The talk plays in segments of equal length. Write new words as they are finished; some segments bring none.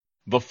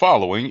The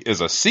following is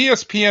a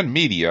CSPN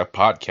Media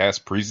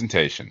podcast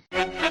presentation.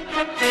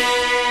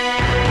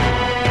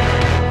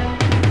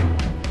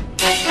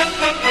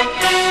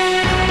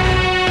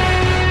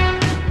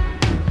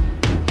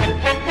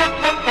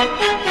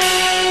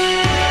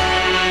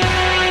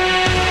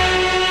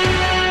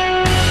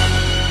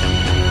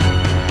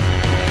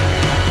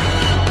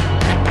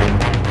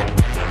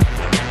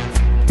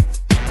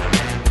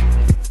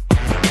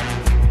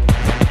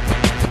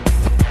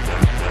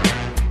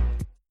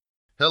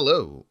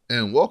 Hello,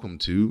 and welcome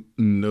to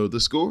Know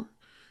the Score.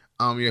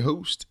 I'm your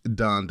host,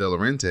 Don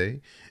Delarente,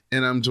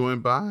 and I'm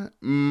joined by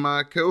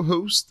my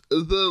co-host,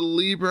 the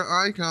Libra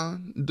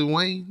icon,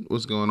 Dwayne.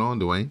 What's going on,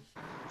 Dwayne?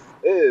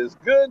 It is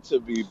good to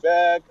be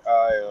back.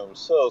 I am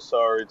so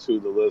sorry to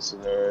the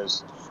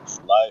listeners.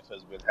 Life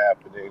has been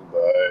happening,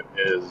 but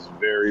it is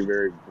very,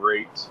 very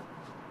great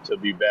to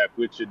be back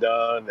with you,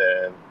 Don,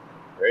 and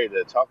ready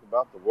to talk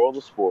about the world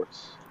of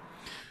sports.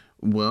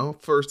 Well,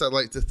 first I'd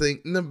like to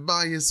thank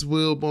Nebias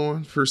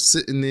Wilborn for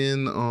sitting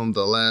in on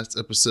the last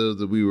episode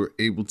that we were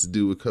able to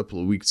do a couple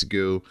of weeks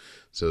ago.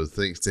 So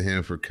thanks to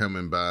him for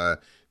coming by,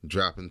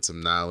 dropping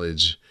some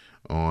knowledge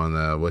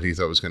on what he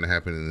thought was going to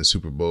happen in the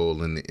Super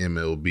Bowl and the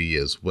MLB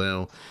as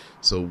well.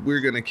 So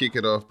we're going to kick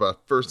it off by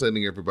first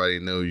letting everybody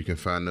know you can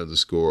find Know the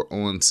Score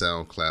on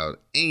SoundCloud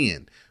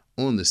and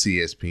on the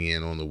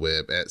CSPN on the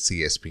web at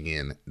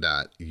cspn.us.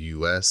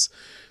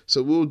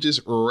 So we'll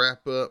just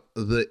wrap up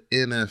the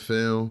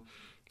NFL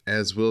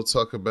as we'll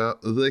talk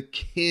about the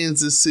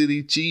Kansas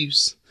City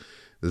Chiefs.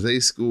 They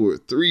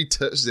scored 3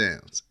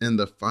 touchdowns in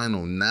the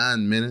final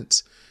 9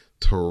 minutes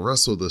to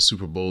wrestle the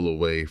Super Bowl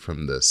away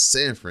from the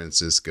San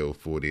Francisco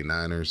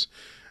 49ers.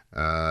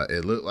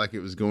 It looked like it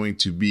was going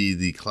to be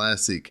the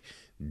classic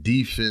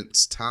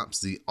defense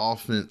tops the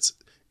offense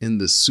in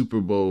the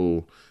Super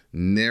Bowl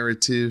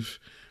narrative.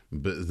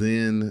 But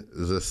then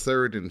the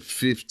 3rd and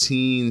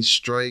 15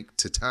 strike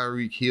to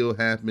Tyreek Hill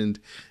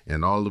happened,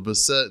 and all of a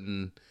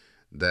sudden,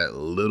 that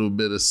little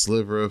bit of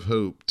sliver of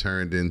hope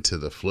turned into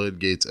the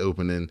floodgates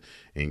opening,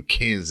 and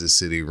Kansas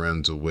City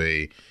runs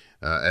away,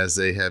 as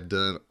they have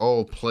done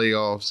all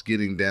playoffs,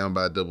 getting down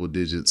by double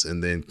digits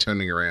and then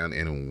turning around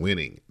and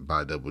winning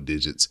by double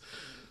digits.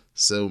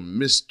 So,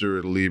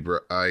 Mr.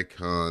 Libra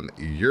icon,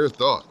 your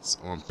thoughts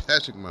on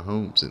Patrick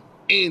Mahomes and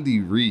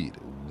Andy Reid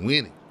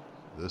winning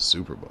the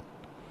Super Bowl?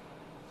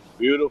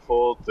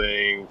 Beautiful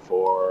thing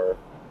for,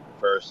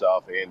 first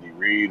off, Andy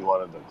Reid,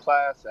 one of the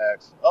class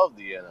acts of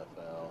the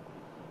NFL,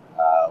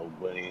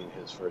 winning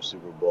his first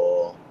Super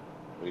Bowl.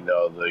 We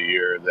know the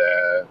year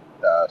that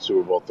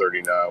Super Bowl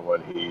 39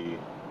 when he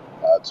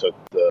took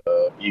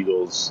the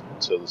Eagles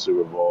to the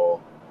Super Bowl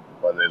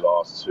when they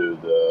lost to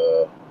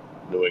the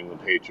New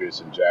England Patriots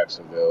in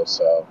Jacksonville.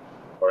 So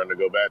we're going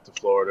to go back to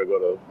Florida, go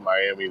to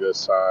Miami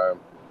this time.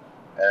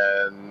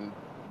 And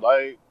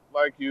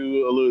like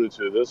you alluded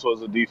to, this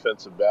was a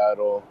defensive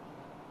battle,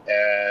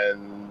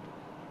 and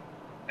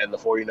the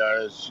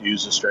 49ers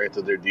used the strength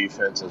of their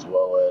defense as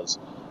well as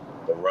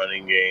the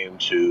running game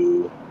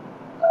to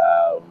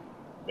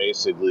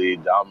basically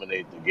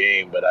dominate the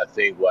game. But I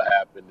think what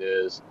happened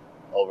is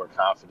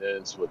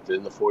overconfidence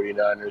within the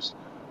 49ers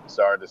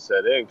started to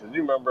set in, because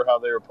you remember how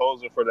they were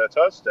posing for that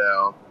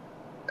touchdown,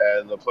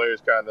 and the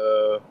players kind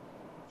of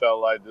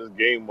felt like this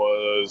game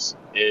was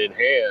in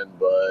hand,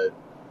 but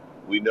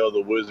we know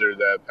the wizard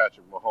that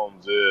Patrick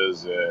Mahomes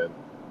is, and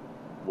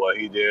what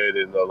he did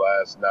in the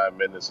last 9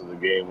 minutes of the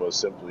game was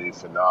simply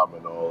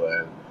phenomenal.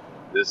 And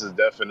this is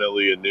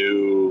definitely a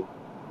new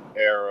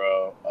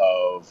era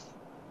of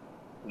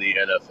the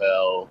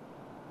NFL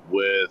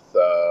with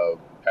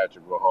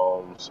Patrick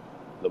Mahomes,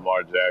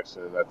 Lamar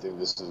Jackson. I think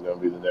this is going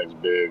to be the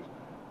next big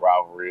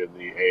rivalry in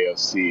the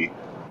AFC.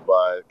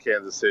 But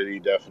Kansas City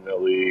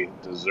definitely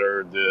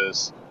deserved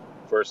this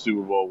first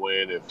Super Bowl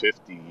win in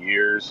 50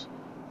 years.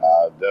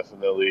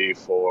 Definitely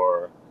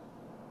for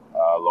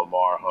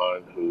Lamar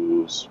Hunt,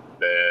 who was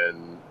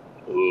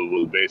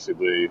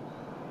basically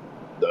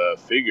the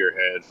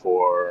figurehead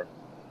for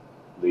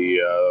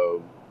the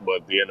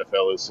what the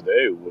NFL is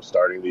today. We're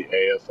starting the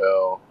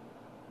AFL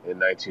in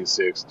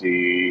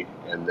 1960,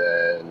 and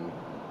then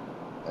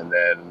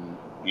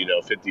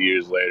 50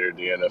 years later,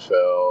 the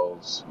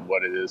NFL's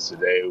what it is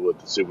today, with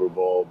the Super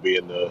Bowl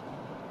being the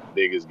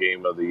biggest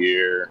game of the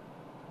year.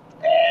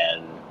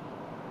 And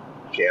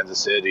Kansas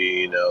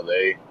City,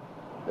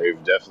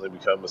 they've definitely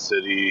become a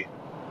city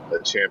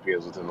of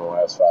champions within the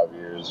last 5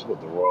 years,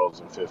 with the Royals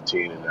in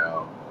 15 and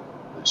now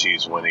the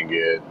Chiefs winning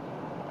it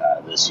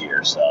this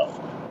year. So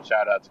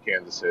shout out to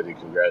Kansas City.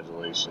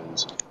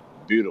 Congratulations.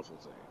 Beautiful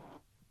thing.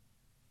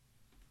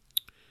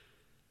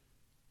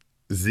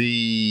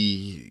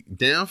 The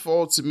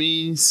downfall to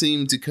me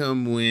seemed to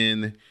come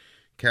when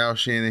Kyle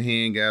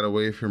Shanahan got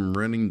away from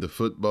running the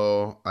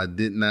football. I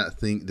did not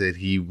think that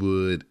he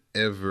would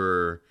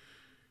ever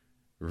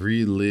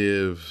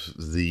relive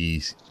the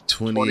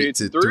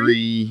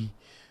 20-3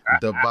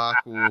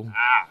 debacle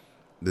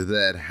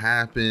that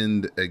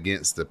happened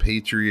against the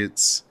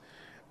Patriots,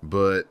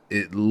 but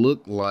it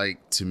looked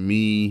like to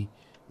me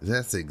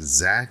that's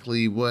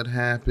exactly what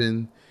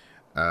happened.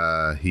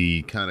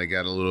 He kind of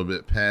got a little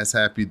bit pass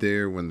happy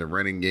there when the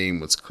running game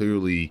was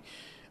clearly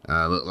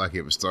looked like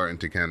it was starting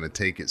to kind of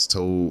take its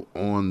toll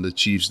on the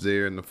Chiefs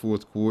there in the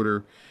fourth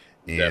quarter.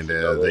 And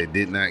they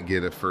did not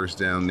get a first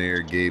down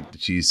there, gave the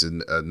Chiefs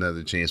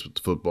another chance with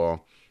the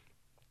football.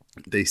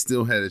 They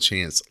still had a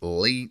chance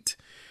late.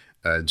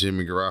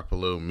 Jimmy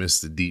Garoppolo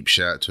missed a deep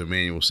shot to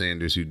Emmanuel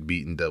Sanders, who'd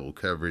beaten double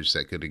coverage.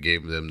 That could have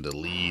gave them the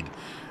lead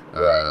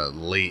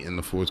late in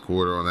the fourth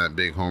quarter on that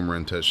big home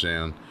run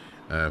touchdown,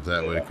 if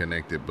that would have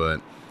connected.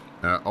 But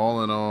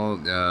all in all,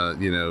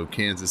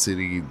 Kansas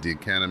City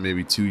did kind of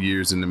maybe 2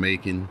 years in the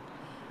making.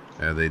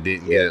 They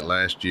didn't get it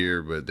last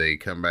year, but they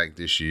come back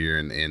this year,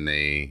 and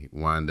they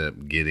wind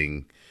up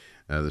getting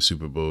the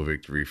Super Bowl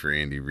victory for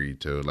Andy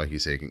Reid. So, like you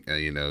say,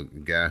 a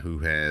guy who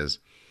has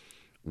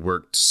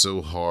worked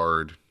so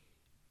hard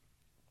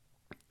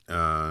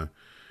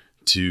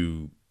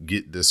to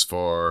get this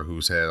far,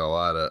 who's had a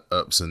lot of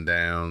ups and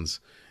downs,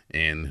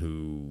 and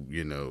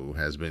who,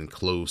 has been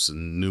close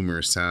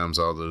numerous times,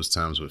 all those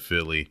times with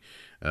Philly,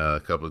 a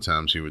couple of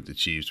times here with the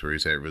Chiefs where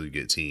he's had really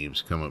good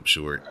teams come up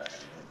short.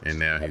 And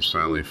now he's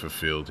finally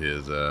fulfilled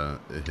his Hall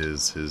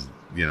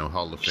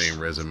of Fame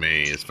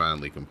resume is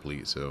finally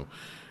complete. So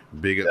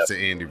big ups to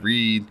Andy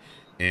Reid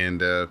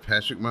and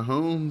Patrick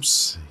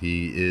Mahomes.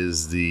 He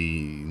is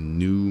the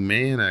new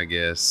man, I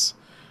guess,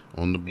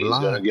 on the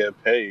block. He's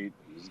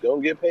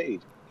going to get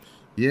paid.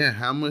 Yeah,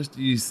 how much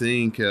do you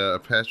think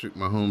Patrick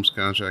Mahomes'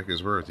 contract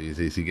is worth?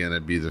 Is he going to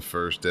be the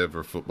first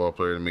ever football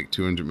player to make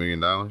 $200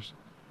 million?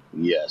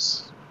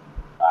 Yes.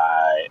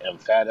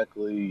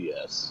 Emphatically,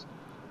 yes.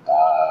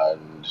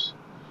 And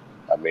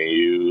I mean,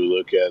 you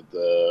look at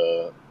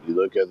the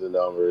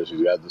numbers.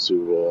 He's got the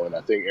Super Bowl, and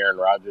I think Aaron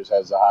Rodgers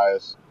has the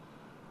highest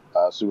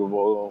Super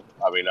Bowl.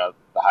 I mean, not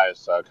the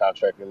highest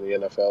contract in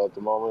the NFL at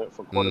the moment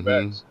for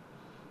quarterbacks.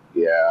 Mm-hmm.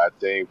 Yeah, I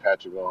think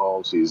Patrick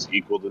Mahomes, he's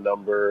equaled the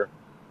number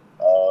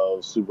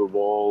of Super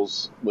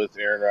Bowls with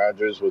Aaron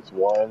Rodgers with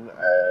one,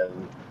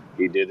 and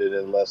he did it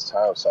in less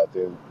time. So I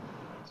think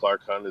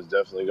Clark Hunt is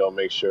definitely going to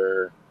make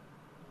sure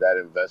that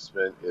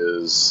investment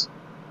is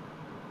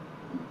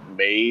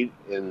made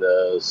in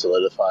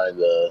solidifying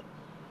the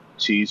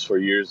Chiefs for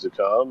years to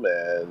come,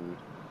 and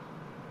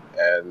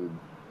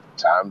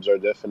times are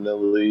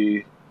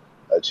definitely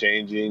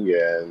changing,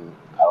 and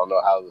I don't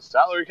know how the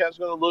salary cap's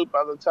going to look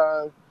by the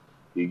time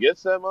he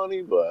gets that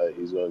money, but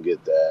he's going to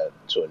get that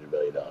 $200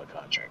 million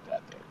contract, I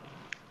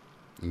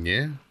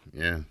think.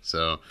 Yeah.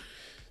 So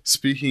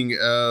speaking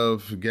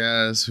of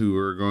guys who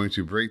are going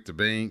to break the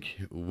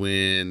bank,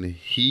 when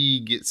he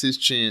gets his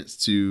chance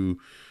to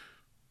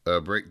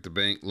break the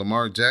bank,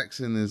 Lamar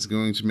Jackson is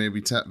going to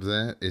maybe top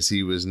that, as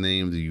he was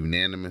named the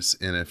unanimous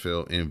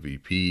NFL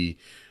MVP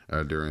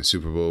during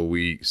Super Bowl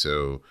week.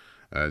 So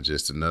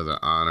just another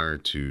honor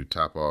to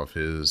top off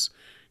his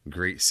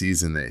great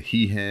season that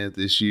he had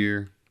this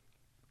year.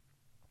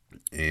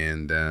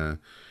 And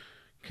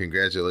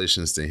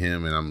congratulations to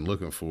him. And I'm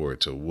looking forward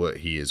to what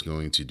he is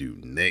going to do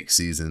next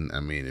season. I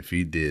mean, if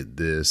he did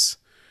this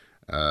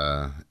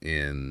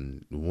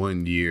in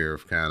 1 year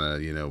of kind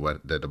of,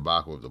 what the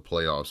debacle of the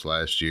playoffs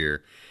last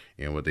year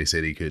and what they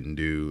said he couldn't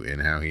do,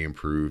 and how he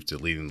improved to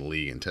leading the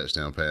league in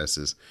touchdown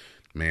passes,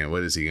 man,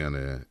 what is he going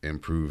to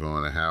improve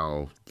on, and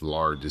how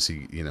large is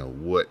he,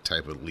 what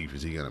type of leap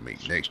is he going to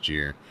make next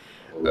year?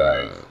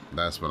 Right.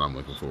 That's what I'm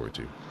looking forward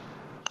to.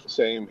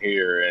 Same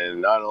here.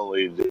 And not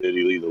only did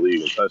he lead the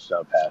league in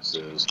touchdown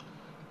passes,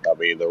 I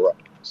mean,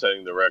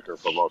 setting the record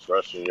for most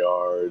rushing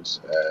yards,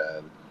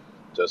 and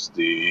just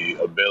the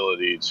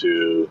ability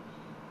to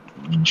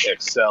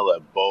excel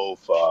at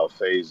both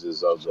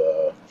phases of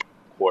the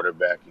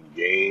quarterbacking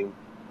game.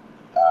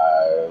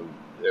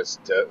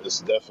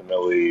 It's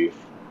definitely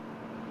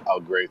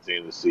a great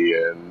thing to see.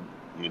 And,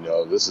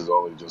 this is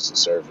only just the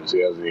surface.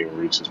 He hasn't even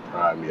reached his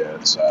prime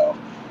yet. So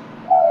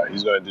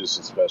he's going to do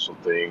some special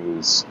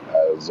things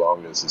as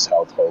long as his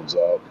health holds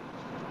up.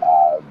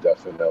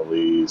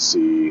 Definitely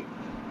see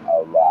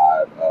a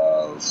lot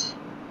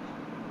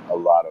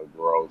of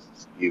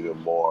growth, even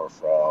more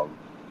from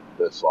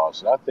this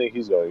loss. And I think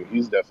he's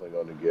definitely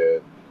going to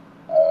get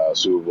a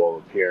Super Bowl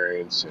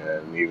appearance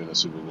and even a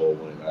Super Bowl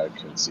win. I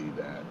can see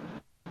that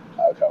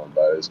coming.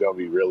 But it's going to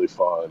be really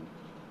fun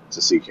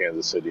to see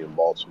Kansas City and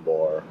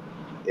Baltimore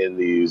in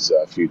these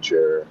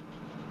future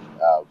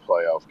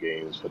playoff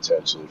games,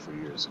 potentially for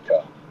years to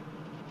come.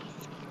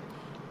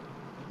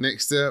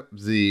 Next up,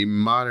 the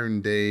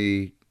modern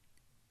day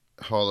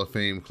Hall of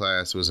Fame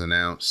class was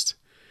announced,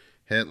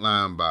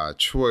 headlined by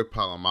Troy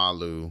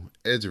Polamalu,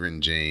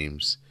 Edgerrin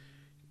James,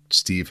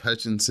 Steve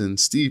Hutchinson,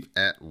 Steve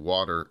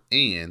Atwater,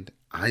 and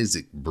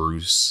Isaac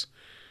Bruce.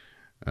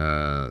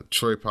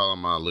 Troy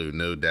Polamalu,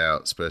 no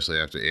doubt, especially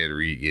after Ed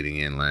Reed getting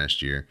in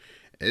last year.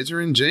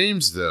 Edgerrin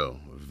James, though,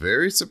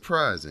 very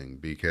surprising,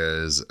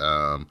 because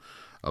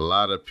a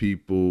lot of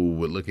people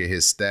would look at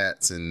his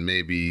stats and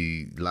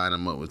maybe line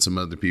him up with some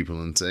other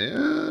people and say,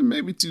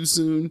 maybe too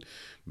soon.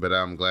 But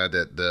I'm glad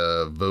that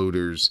the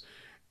voters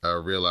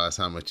realized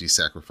how much he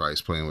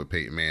sacrificed playing with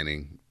Peyton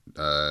Manning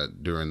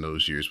during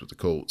those years with the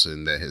Colts,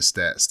 and that his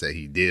stats that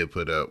he did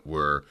put up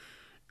were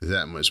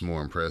that much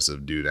more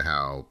impressive due to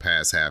how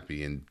pass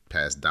happy and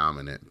pass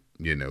dominant,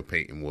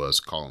 Peyton was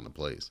calling the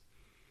plays.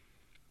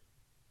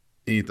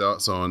 Any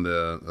thoughts on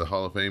the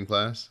Hall of Fame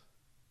class?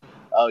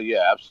 Oh,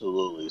 yeah,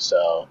 absolutely.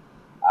 So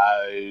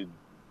I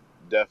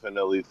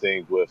definitely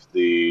think with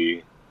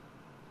the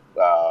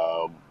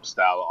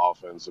style of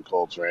offense the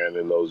Colts ran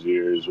in those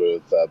years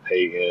with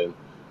Peyton,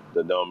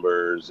 the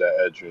numbers that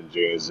Edgerrin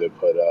James had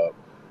put up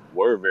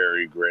were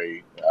very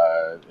great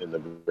in the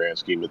grand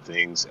scheme of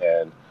things.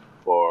 And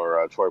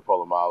for Troy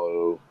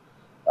Polamalu,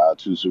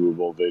 2 Super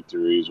Bowl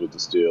victories with the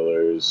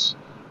Steelers,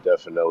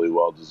 definitely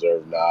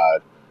well-deserved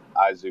nod.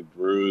 Isaac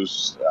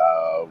Bruce,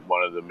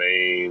 one of the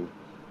main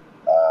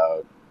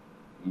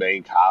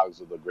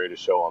cogs of the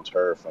greatest show on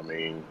turf. I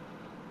mean,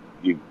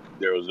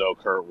 there was no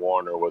Kurt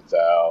Warner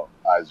without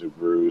Isaac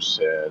Bruce,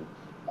 and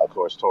of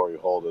course Torrey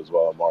Holt as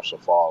well, and Marshall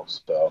Faulk.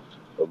 So,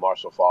 with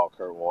Marshall Faulk,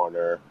 Kurt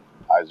Warner,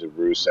 Isaac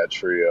Bruce, that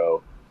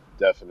trio,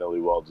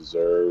 definitely well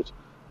deserved.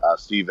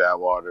 Steve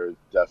Atwater,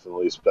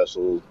 definitely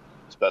special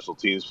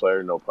teams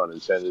player, no pun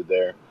intended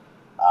there.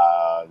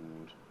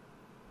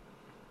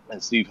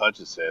 And Steve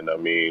Hutchinson, I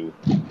mean,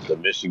 the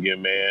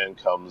Michigan man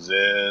comes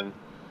in,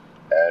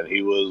 and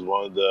he was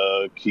one of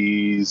the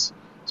keys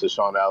to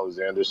Sean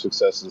Alexander's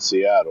success in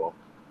Seattle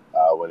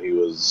when he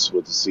was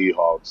with the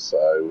Seahawks.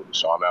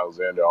 Sean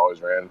Alexander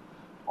always ran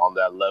on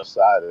that left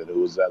side, and it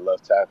was that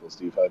left tackle,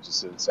 Steve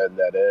Hutchinson, setting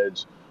that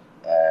edge,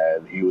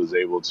 and he was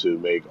able to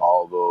make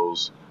all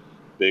those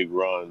big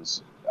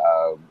runs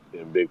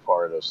in big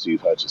part of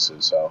Steve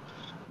Hutchinson. So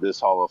this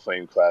Hall of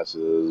Fame class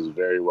is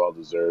very well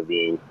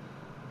deserving.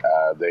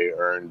 They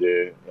earned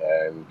it,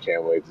 and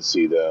can't wait to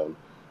see them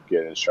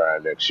get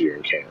enshrined next year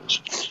in Canton.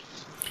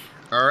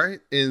 All right,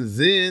 and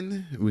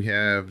then we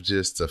have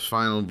just a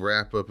final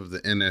wrap-up of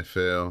the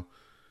NFL.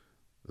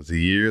 The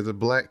year of the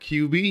black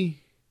QB.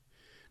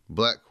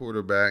 Black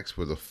quarterbacks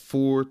were the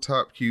 4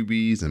 top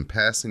QBs in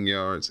passing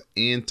yards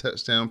and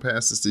touchdown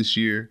passes this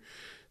year.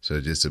 So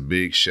just a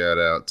big shout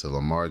out to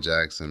Lamar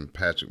Jackson,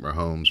 Patrick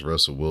Mahomes,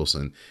 Russell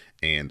Wilson,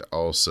 and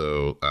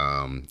also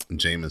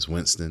Jameis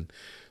Winston.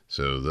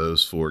 So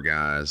those 4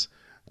 guys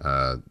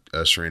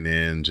ushering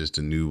in just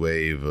a new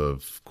wave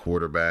of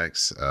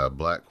quarterbacks,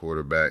 black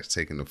quarterbacks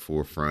taking the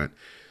forefront.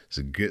 It's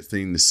a good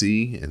thing to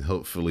see, and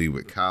hopefully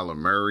with Kyler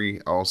Murray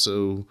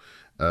also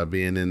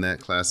being in that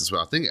class as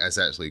well. I think that's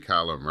actually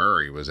Kyler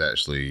Murray was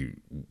actually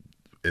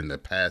in the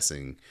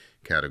passing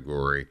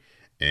category,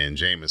 and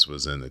Jameis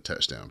was in the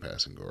touchdown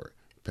passing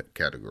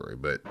category,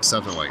 but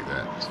something like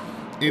that.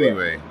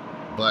 Anyway,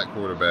 black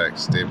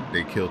quarterbacks,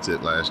 they killed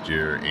it last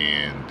year,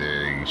 and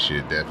they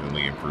should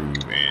definitely improve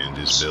and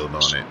just build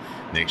on it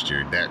next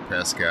year. Dak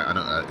Prescott,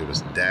 it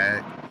was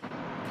Dak,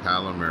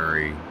 Kyler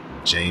Murray,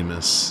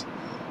 Jameis,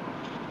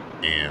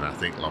 and I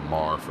think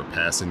Lamar for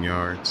passing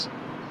yards.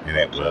 And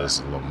it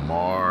was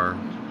Lamar,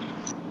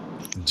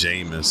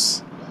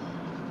 Jameis,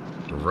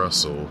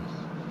 Russell,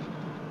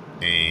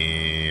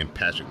 and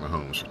Patrick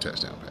Mahomes for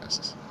touchdown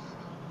passes.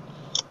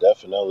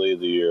 Definitely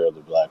the year of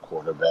the black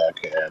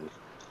quarterback, and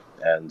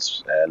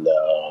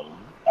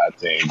I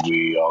think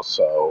we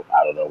also,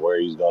 I don't know where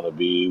he's going to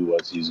be,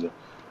 what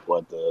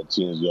the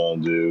team's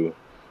going to do.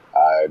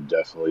 I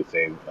definitely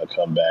think a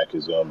comeback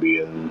is going to be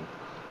in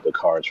the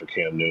cards for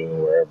Cam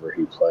Newton wherever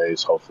he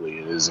plays. Hopefully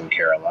it is in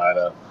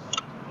Carolina.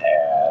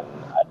 And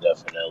I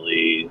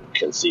definitely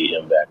can see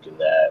him back in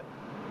that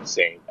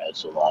same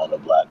echelon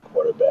of black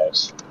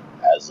quarterbacks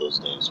as those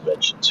names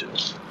mentioned too.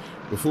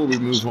 Before we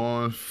move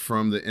on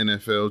from the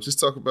NFL, just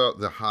talk about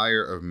the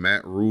hire of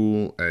Matt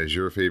Rule as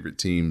your favorite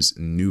team's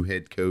new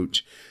head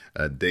coach.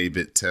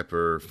 David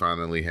Tepper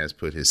finally has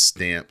put his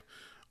stamp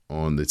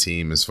on the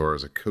team as far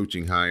as a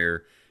coaching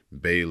hire.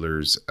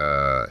 Baylor's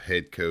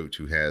head coach,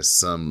 who has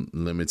some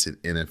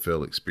limited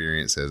NFL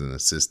experience as an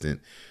assistant.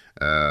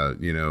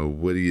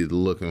 What are you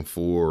looking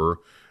for,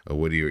 or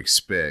what do you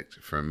expect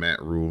from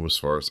Matt Rule as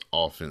far as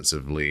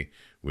offensively,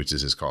 which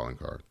is his calling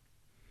card?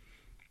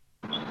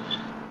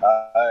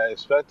 I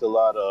expect a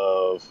lot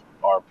of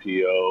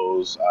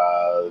RPOs.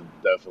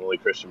 Definitely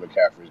Christian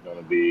McCaffrey is going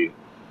to be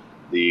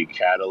the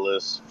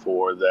catalyst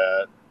for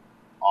that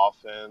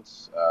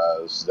offense.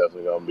 It's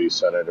definitely going to be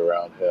centered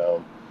around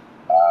him.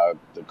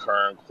 The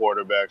current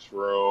quarterbacks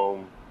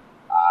room,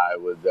 I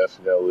would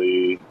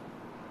definitely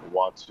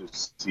want to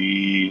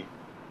see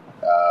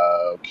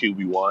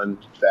QB1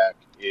 back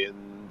in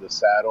the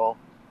saddle.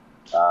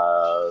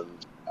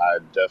 I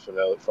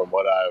definitely, from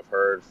what I've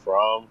heard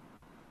from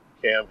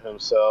Cam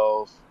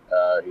himself,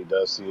 he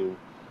does seem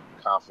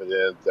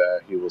confident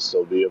that he will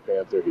still be a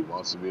Panther. He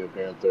wants to be a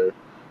Panther,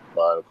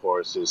 but of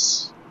course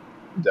it's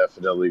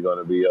definitely going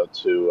to be up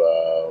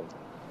to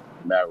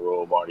Matt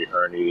Rule, Marty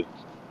Hurney,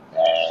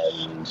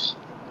 and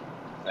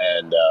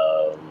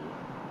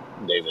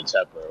David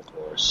Tepper, of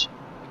course.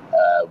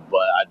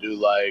 But I do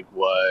like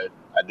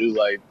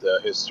the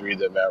history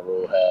that Matt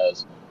Rule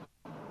has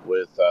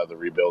with the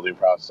rebuilding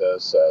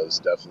process. It's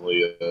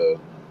definitely a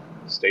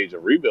stage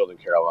of rebuilding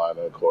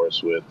Carolina, of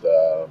course, with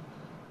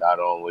not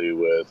only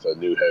with a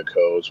new head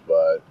coach,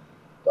 but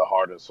the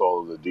heart and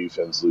soul of the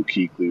defense, Luke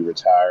Kuechly,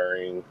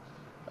 retiring.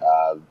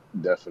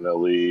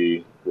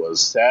 Definitely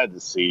was sad to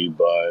see,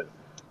 but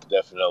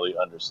definitely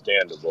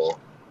understandable.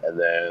 And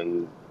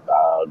then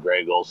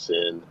Greg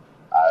Olson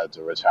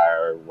to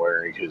retire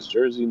wearing his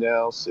jersey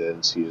now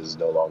since he is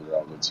no longer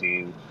on the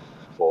team.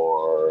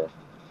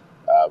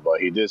 But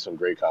he did some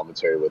great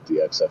commentary with the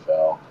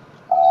XFL.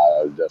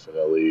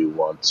 Definitely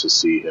want to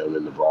see him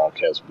in the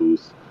broadcast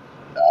booth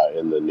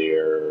in the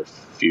near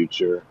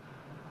future.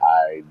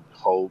 I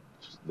hope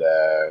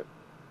that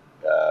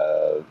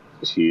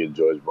he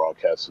enjoys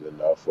broadcasting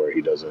enough where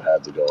he doesn't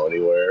have to go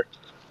anywhere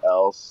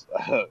else.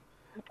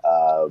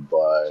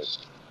 But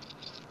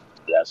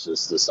that's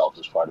just the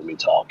selfish part of me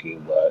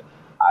talking. But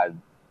I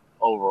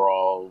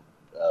overall,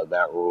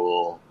 Matt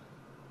Rule,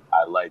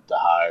 I like the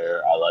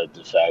hire. I like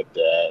the fact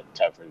that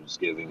Tepper is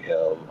giving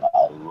him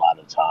a lot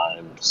of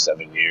time,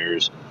 7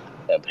 years,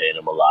 and paying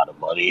him a lot of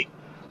money,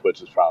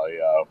 which is probably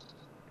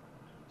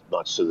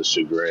much to the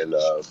chagrin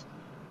of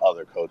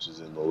other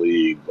coaches in the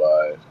league.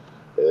 But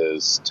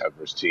is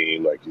Tepper's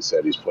team, like you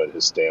said, he's put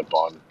his stamp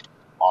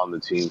on the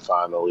team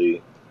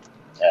finally,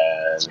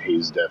 and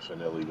he's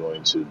definitely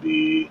going to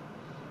be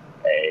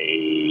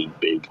a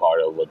big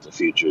part of what the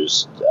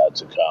future's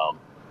to come.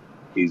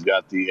 He's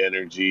got the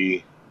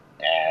energy,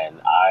 and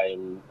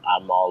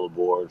I'm all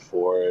aboard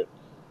for it.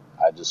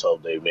 I just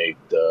hope they make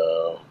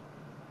a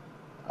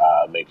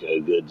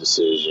good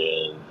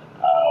decision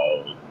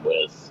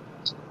with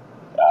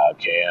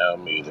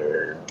Cam,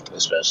 either,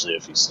 especially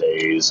if he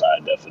stays. I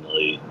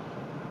definitely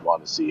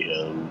want to see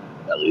him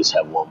at least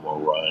have one more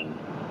run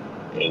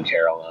in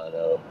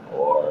Carolina,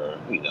 or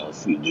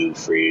if you do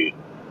free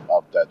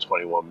up that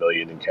 $21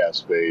 million in cap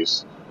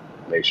space,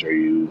 make sure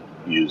you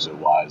use it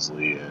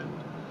wisely and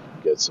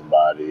get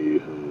somebody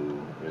who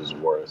is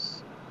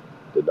worth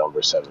the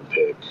number 7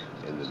 pick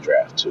in the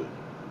draft too.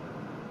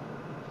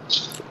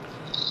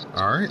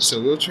 All right,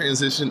 so we'll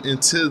transition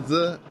into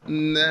the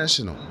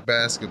National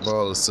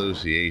Basketball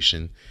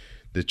Association.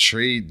 The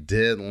trade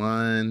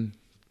deadline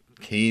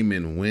came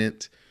and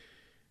went,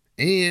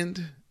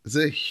 and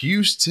the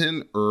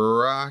Houston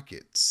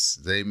Rockets,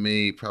 they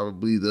made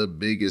probably the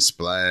biggest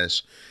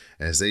splash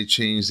as they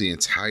changed the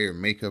entire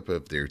makeup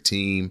of their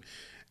team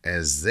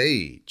as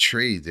they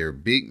trade their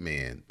big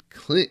man,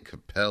 Clint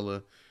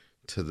Capella,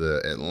 to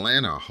the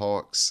Atlanta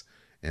Hawks,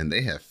 and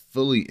they have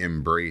fully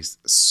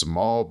embraced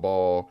small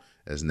ball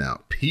as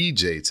now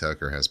PJ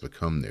Tucker has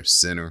become their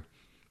center.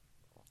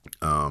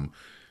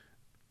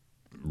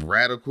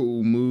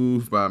 Radical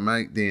move by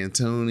Mike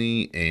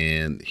D'Antoni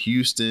and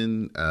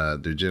Houston,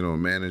 their general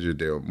manager,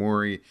 Daryl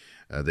Morey.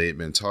 They had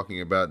been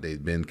talking about,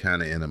 they'd been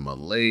kind of in a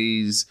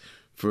malaise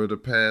for the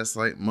past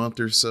month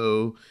or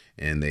so,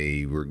 and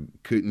they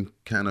couldn't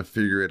kind of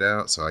figure it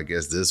out. So I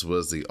guess this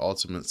was the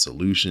ultimate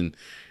solution.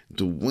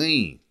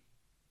 Dwayne,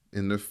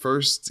 in the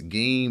first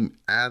game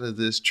out of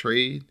this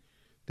trade,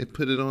 they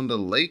put it on the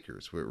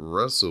Lakers with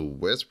Russell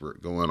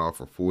Westbrook going off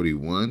for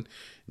 41.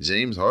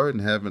 James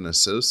Harden having a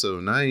so-so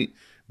night,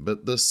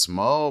 but the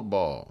small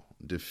ball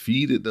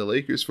defeated the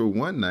Lakers for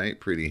one night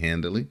pretty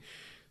handily.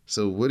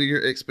 So what are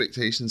your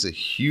expectations of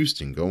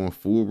Houston going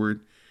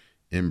forward,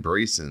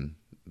 embracing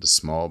the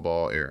small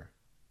ball era?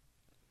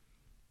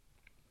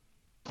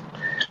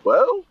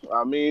 Well,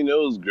 I mean, it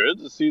was good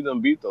to see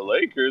them beat the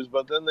Lakers,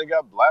 but then they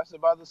got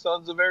blasted by the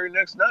Suns the very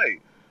next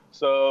night.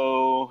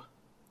 So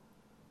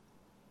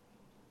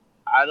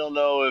I don't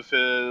know if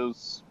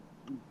it's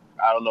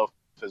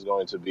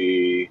going to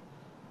be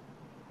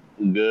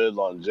good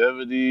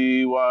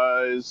longevity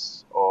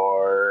wise,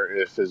 or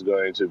if it's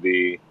going to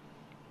be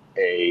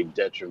a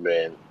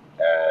detriment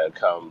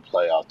come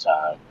playoff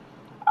time.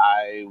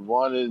 I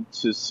wanted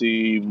to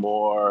see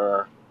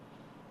more.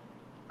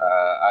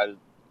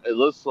 It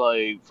looks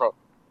like from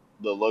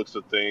the looks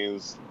of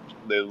things,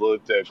 they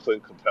looked at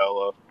Clint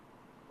Capella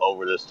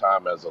over this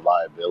time as a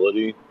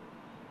liability,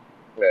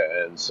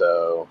 and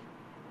so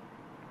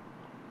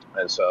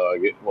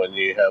when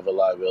you have a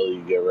liability,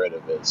 you get rid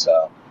of it.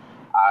 So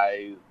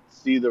I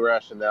see the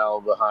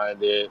rationale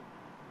behind it.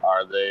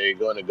 Are they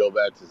going to go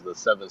back to the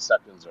 7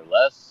 seconds or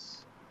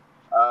less,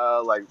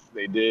 like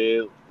they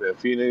did in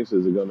Phoenix?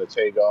 Is it going to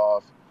take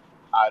off?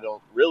 I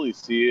don't really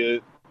see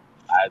it.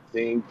 I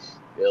think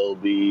it'll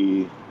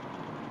be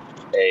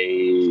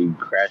a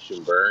crash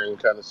and burn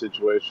kind of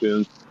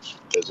situation.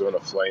 It's going to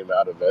flame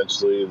out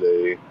eventually.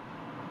 They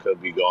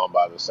could be gone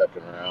by the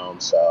second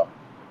round. So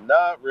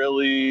not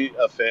really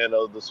a fan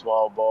of the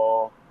small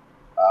ball.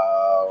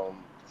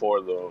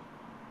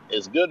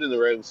 It's good in the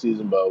regular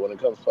season, but when it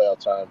comes to playoff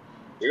time,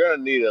 you're going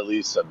to need at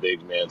least a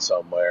big man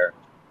somewhere.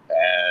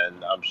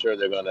 And I'm sure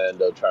they're going to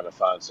end up trying to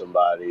find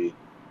somebody,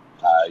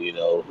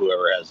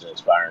 whoever has an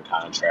expiring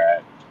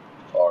contract,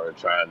 or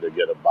trying to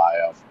get a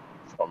buyout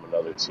from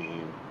another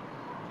team.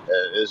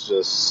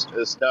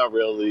 It's not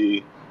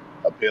really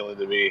appealing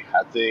to me.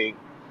 I think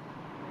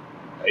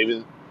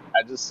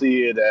I just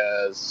see it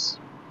as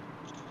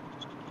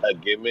a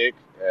gimmick,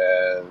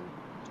 and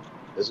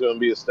it's going to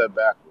be a step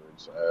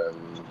backwards,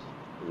 and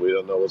we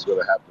don't know what's going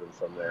to happen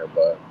from there,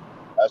 but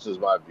that's just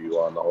my view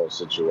on the whole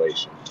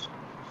situation.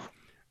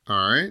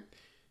 All right.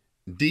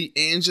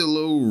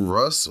 D'Angelo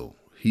Russell,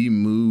 he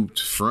moved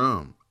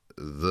from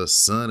the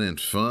sun and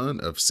fun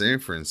of San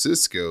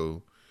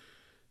Francisco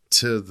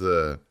to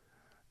the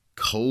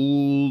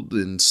cold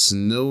and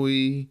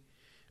snowy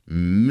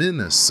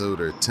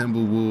Minnesota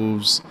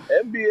Timberwolves.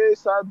 NBA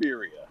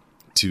Siberia.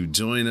 To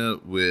join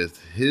up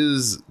with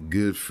his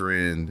good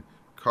friend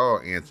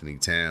Karl Anthony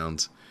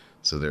Towns.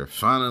 So they're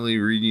finally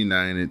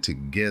reunited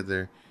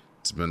together.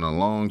 It's been a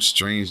long,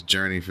 strange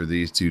journey for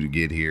these two to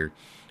get here.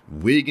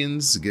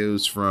 Wiggins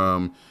goes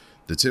from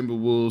the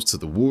Timberwolves to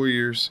the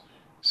Warriors.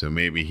 So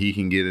maybe he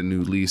can get a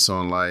new lease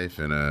on life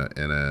and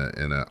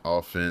a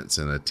offense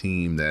and a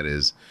team that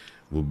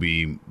will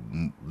be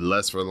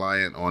less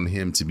reliant on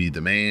him to be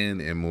the man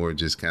and more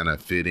just kind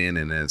of fit in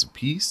and as a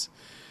piece.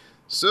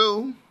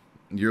 So,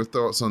 your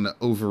thoughts on the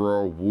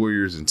overall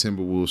Warriors and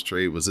Timberwolves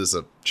trade? Was this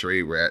a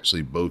trade where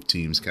actually both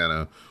teams kind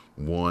of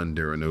won?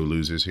 There are no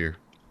losers here.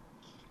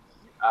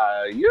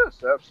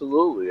 Yes,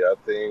 absolutely. I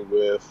think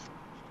with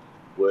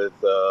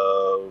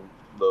the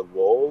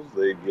Wolves,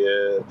 they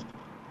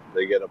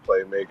get a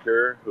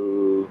playmaker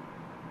who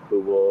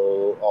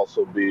will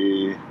also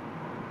be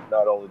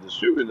not only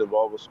distributing the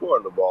ball but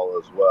scoring the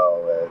ball as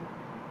well,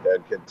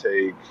 and can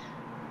take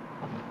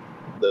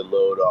the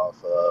load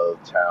off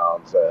of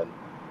Towns. And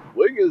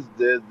Wiggins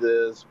did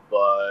this,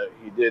 but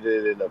he did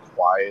it in a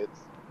quiet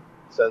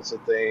sense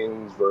of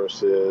things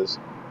versus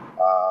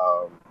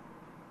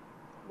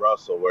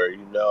Russell, where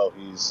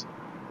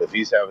if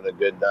he's having a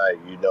good night,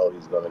 he's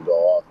going to go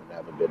off and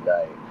have a good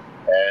night.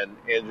 And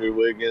Andrew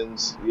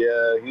Wiggins,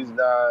 he's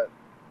not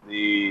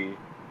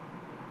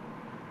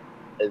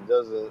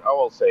I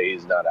won't say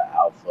he's not an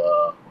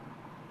alpha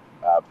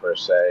per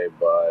se,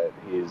 but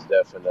he's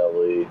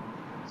definitely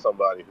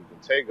somebody who can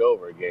take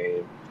over a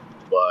game,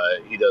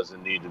 but he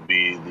doesn't need to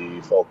be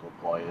the focal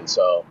point. And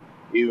so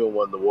even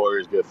when the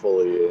Warriors get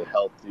fully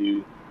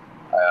healthy,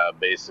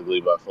 basically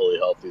by fully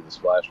healthy, the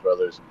Splash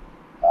Brothers,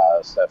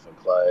 Steph and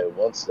Clay,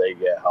 once they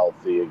get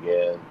healthy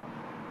again,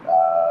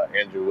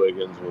 Andrew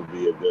Wiggins will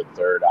be a good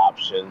third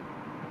option.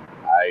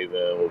 I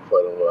even will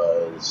put him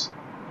as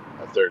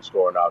a third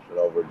scoring option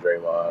over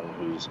Draymond,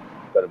 who's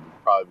going to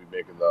probably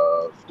be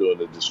doing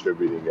the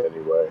distributing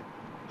anyway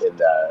in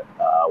that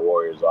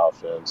Warriors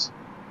offense.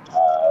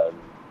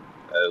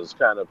 It was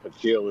kind of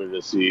peculiar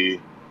to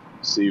see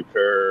Steve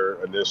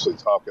Kerr initially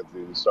talk at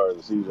the start of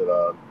the season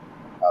on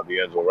how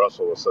D'Angelo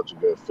Russell was such a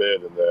good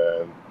fit, and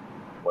then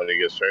when he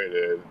gets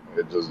traded,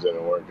 it just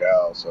didn't work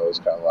out. So it's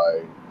kind of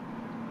like,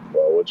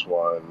 well, which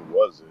one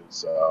was it?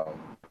 So,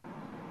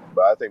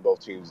 but I think both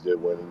teams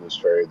did win in this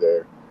trade.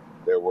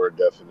 There were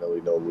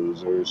definitely no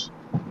losers.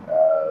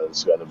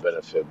 It's going to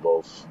benefit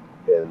both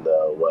in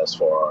the West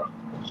for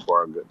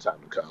a good time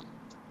to come.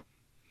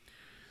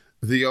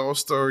 The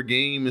All-Star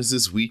Game is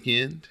this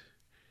weekend,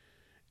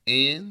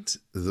 and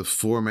the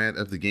format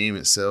of the game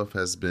itself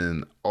has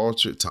been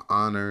altered to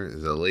honor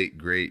the late,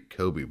 great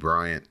Kobe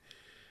Bryant.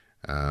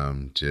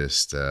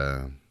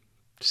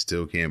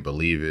 Still can't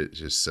believe it.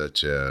 Just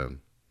a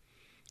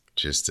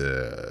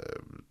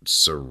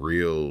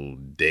surreal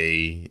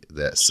day,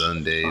 that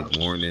Sunday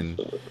morning.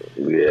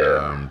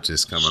 Yeah.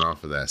 Just coming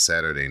off of that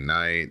Saturday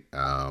night.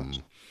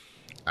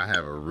 I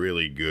have a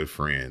really good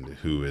friend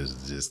who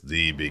is just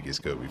the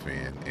biggest Kobe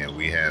fan, and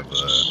we have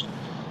a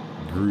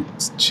group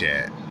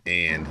chat,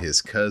 and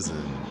his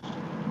cousin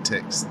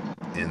texts,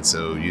 and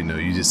so you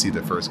just see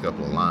the first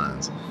couple of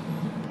lines,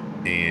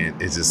 and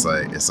it's just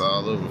like, it's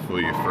all over for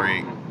you,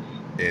 Frank.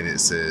 And it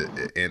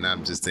said, and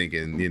I'm just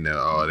thinking, they're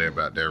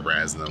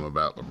razzing them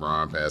about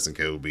LeBron passing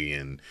Kobe,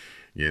 and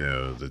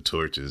the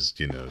torches,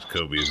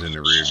 Kobe is in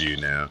the rear view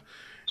now.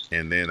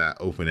 And then I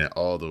open it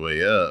all the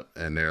way up,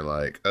 and they're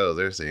like, oh,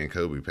 they're saying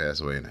Kobe passed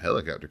away in a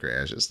helicopter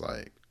crash. It's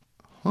like,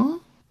 huh?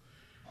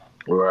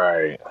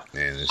 Right.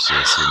 And it's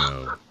just,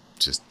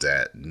 just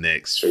that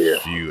next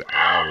few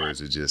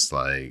hours are just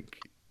like,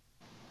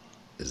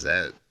 is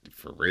that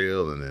for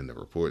real? And then the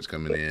reports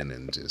coming in,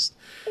 and just,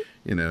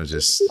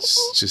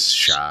 just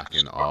shock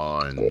and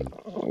awe, and,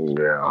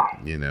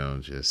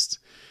 just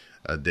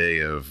a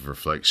day of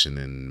reflection,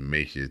 and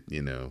make you,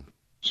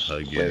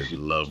 hug your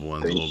loved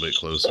ones a little bit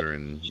closer,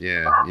 and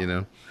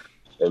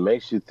it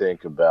makes you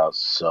think about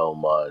so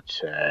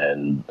much.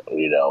 And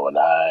when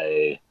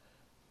I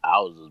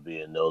was just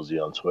being nosy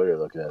on Twitter,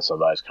 looking at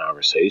somebody's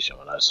conversation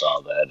when I saw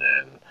that,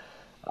 and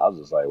I was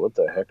just like, what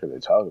the heck are they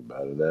talking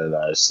about? And then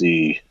I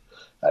see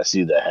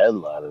the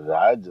headline, and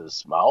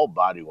my whole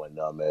body went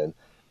numb. And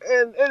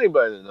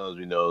anybody that knows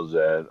me knows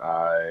that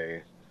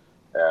I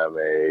am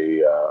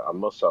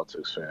I'm a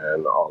Celtics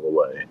fan all the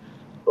way,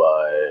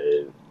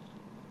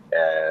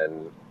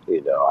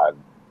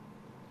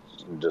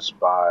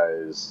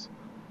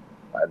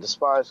 I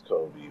despised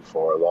Kobe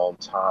for a long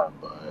time,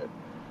 but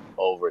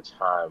over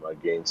time I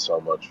gained so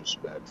much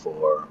respect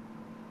for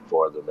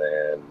the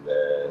man,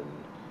 and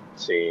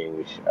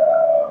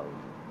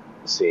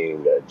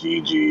seeing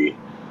Gigi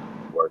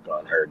work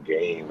on her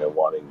game and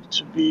wanting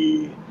to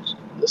be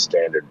the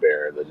standard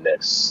bearer, the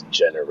next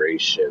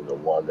generation, the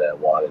one that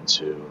wanted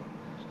to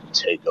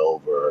take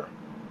over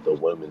the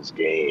women's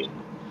game.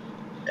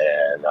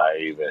 And I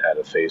even had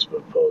a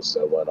Facebook post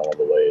that went all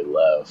the way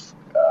left,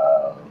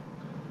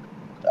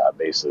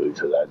 basically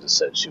because I just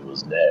said she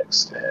was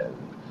next, and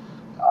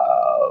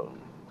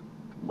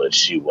but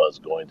she was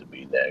going to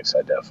be next.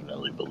 I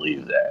definitely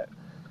believe that,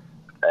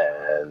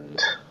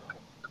 and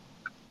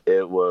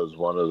it was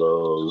one of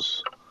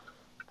those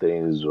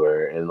things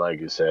where, and like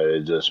you said,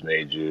 it just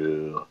made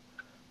you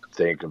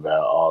think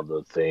about all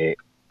the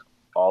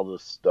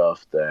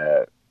stuff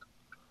that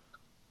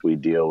we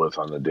deal with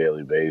on a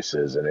daily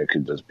basis, and it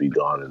could just be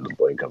gone in the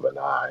blink of an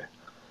eye.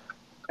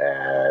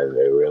 And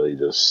it really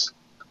just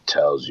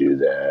tells you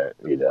that,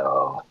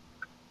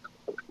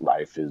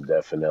 life is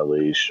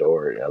definitely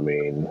short. I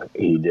mean,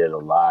 he did a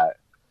lot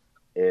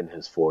in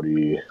his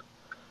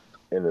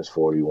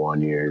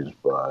 41 years,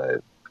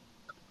 but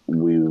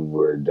we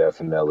were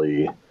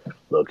definitely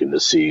looking to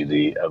see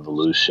the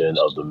evolution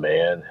of the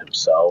man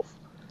himself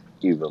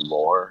even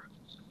more,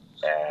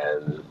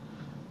 and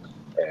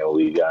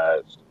we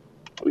got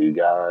we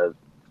got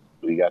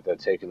we got that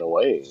taken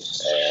away,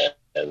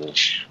 and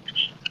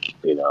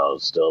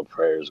still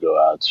prayers go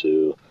out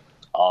to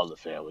all the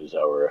families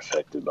that were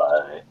affected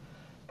by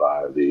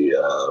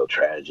the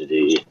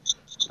tragedy,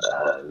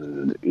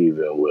 and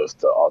even with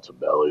the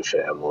Altabelli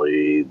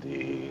family,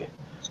 the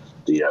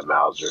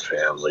Mauser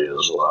family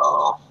as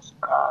well.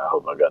 I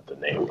hope I got the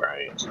name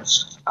right.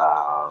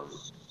 Um,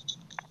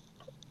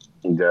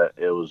 that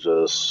it was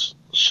just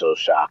so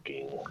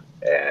shocking,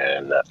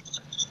 and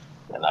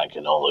I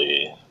can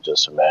only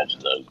just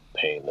imagine the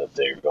pain that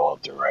they're going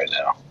through right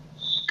now.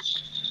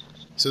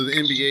 So the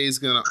NBA is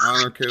going to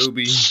honor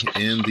Kobe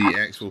in the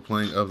actual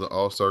playing of the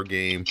All-Star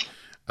game.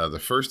 The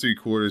first 3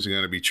 quarters are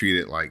going to be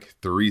treated like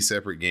 3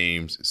 separate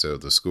games, so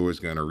the score is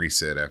going to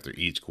reset after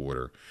each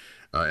quarter.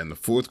 In the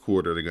fourth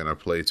quarter, they're going to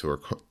play to a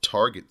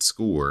target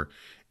score,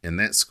 and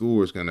that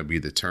score is going to be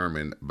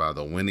determined by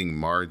the winning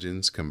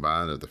margins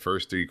combined of the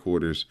first 3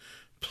 quarters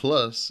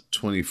plus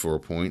 24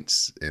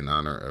 points in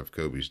honor of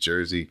Kobe's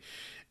jersey.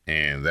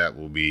 And that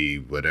will be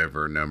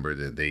whatever number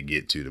that they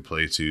get to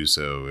play to.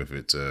 So if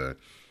it's a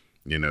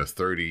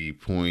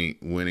 30-point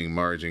winning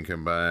margin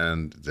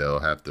combined,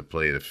 they'll have to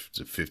play to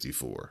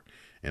 54.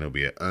 And it'll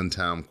be an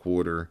untimed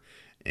quarter,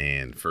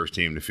 and first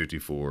team to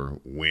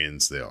 54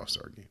 wins the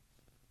All-Star game.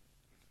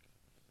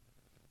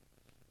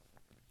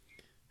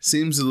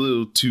 Seems a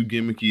little too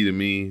gimmicky to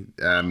me.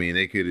 I mean,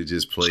 they could have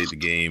just played the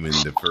game and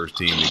the first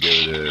team to go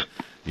to,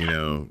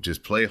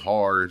 just play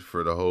hard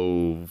for the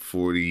whole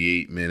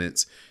 48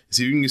 minutes.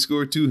 See if you can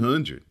score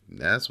 200.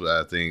 That's what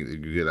I think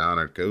you could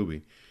honor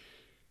Kobe.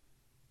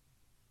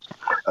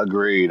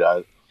 Agreed.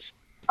 I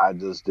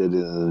just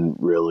didn't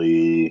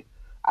really.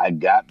 I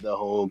got the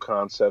whole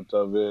concept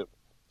of it.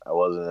 I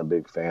wasn't a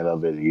big fan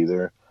of it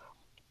either.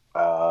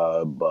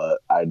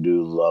 But I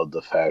do love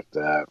the fact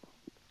that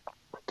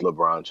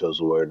LeBron chose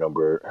to wear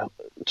number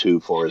 2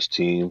 for his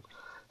team.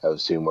 Have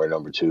his team wear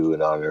number 2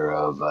 in honor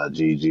of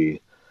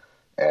Gigi.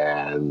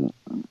 And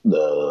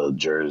the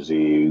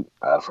jersey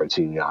for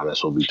Team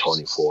Giannis will be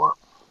 24.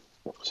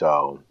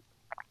 So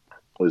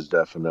it was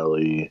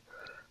definitely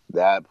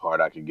that part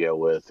I could get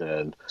with.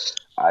 And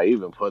I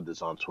even put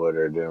this on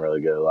Twitter. It didn't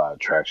really get a lot of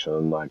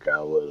traction like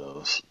I would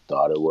have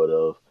thought it would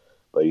have.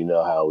 But you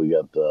know how we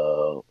got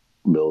the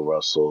Bill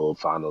Russell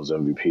Finals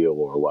MVP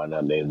award. Why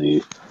not name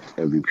the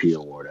MVP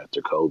award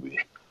after Kobe?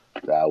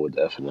 That would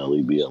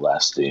definitely be a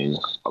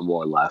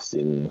more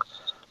lasting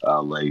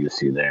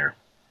legacy there.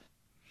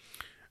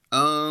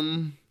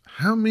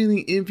 How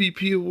many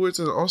MVP awards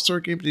at the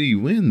All-Star game did he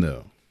win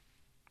though?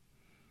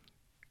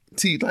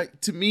 See, like,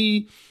 to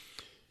me,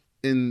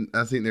 and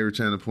I think they were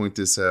trying to point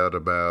this out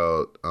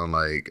about,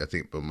 I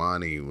think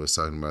Bomani was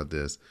talking about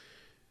this.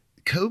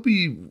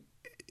 Kobe,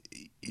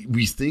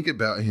 we think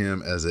about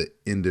him as an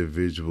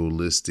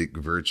individualistic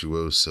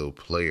virtuoso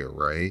player,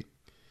 right?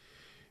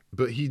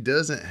 But he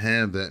doesn't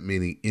have that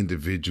many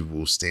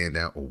individual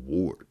standout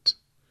awards.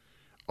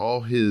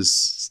 All his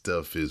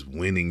stuff is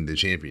winning the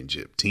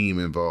championship, team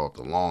involved,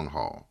 the long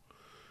haul.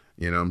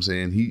 You know what I'm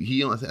saying?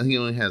 He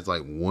only has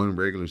like 1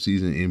 regular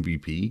season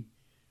MVP.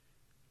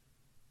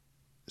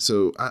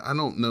 So I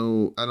don't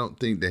know. I don't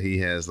think that he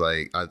has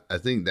I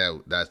think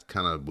that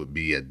kind of would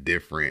be a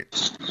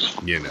different,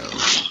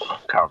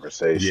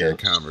 conversation. Yeah,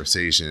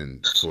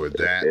 conversation for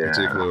that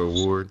particular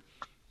award.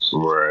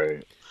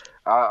 Right.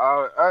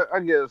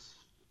 I guess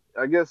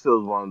it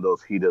was one of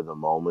those heat of the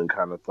moment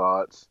kind of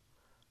thoughts.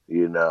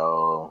 Kind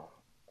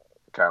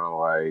of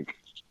like,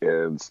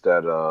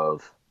 instead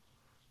of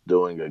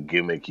doing a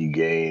gimmicky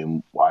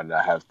game, why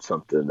not have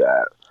something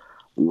that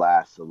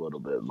lasts a little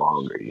bit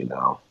longer,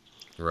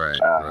 Right,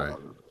 right.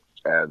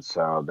 And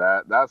so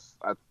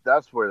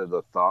that's where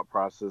the thought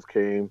process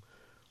came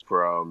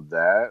from,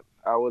 that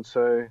I would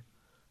say,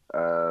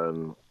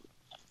 because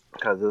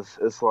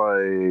it's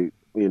like,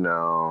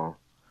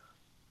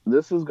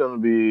 this is going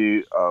to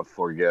be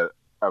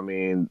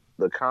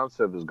the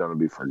concept is going to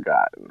be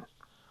forgotten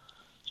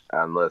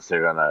unless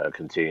they're going to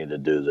continue to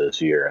do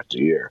this year after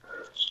year.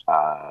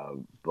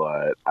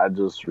 But I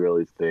just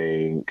really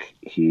think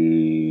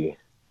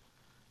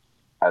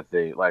I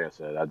think, like I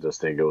said, I just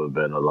think it would have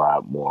been a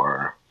lot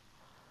more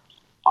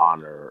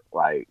honor.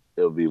 Like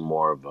it would be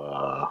more of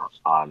a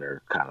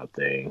honor kind of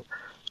thing.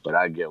 But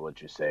I get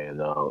what you're saying,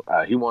 though.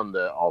 He won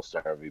the All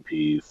Star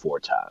MVP 4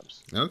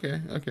 times.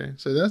 Okay.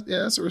 So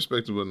that's a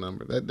respectable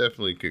number. That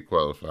definitely could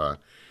qualify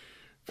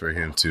for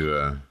him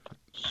to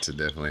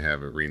definitely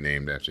have it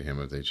renamed after him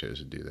if they chose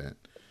to do that.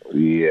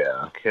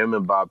 Yeah, him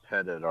and Bob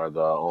Pettit are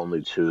the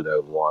only two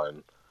that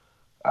won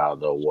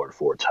the award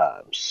 4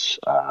 times.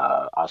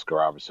 Oscar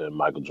Robertson,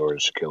 Michael Jordan,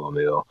 Shaquille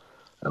O'Neal,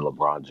 and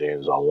LeBron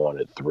James all won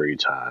it 3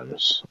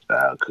 times.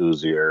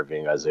 Cousy,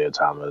 Irving, Isaiah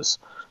Thomas,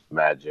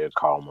 Magic,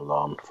 Karl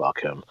Malone,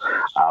 fuck him,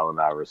 Allen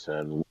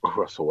Iverson,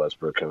 Russell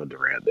Westbrook, Kevin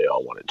Durant, they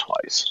all won it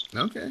twice.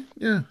 Okay,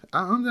 yeah,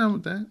 I'm down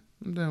with that.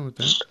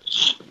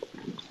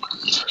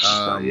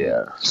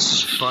 Yeah.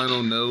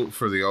 Final note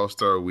for the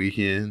All-Star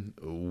weekend.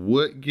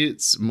 What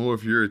gets more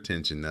of your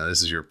attention? Now,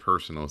 this is your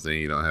personal thing.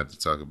 You don't have to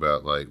talk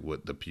about like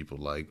what the people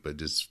like, but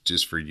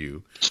just for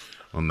you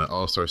on the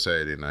All-Star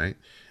Saturday night.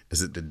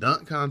 Is it the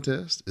dunk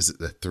contest? Is it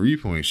the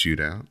 3-point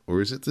shootout? Or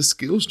is it the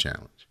skills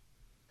challenge?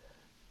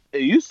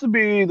 It used to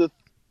be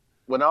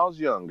when I was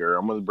younger,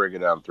 I'm going to break it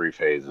down 3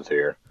 phases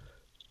here.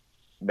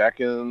 Back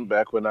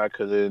when I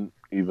couldn't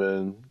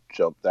even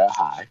jump that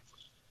high,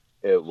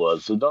 it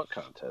was the dunk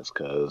contest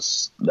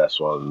because that's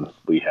when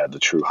we had the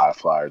true high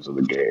flyers of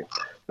the game.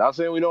 Not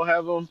saying we don't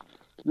have them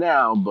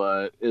now,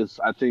 but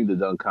I think the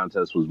dunk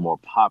contest was more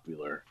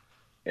popular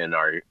in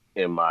our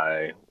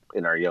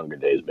younger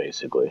days,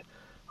 basically.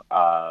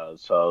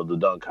 So the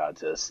dunk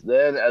contest.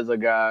 Then as I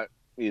got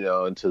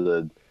into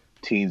the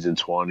teens and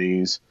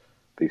 20s,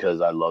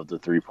 because I loved the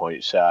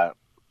 3-point shot,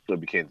 it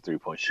became the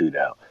 3-point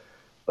shootout.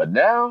 But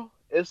now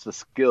it's the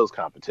skills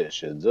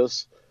competition.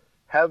 Just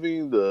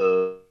having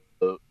the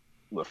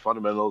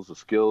fundamentals, the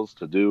skills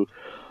to do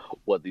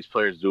what these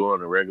players do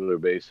on a regular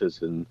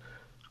basis, and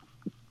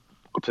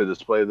to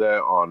display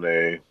that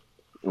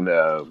in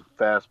a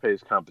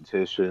fast-paced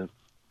competition.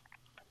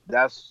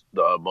 That's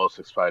the most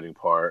exciting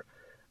part.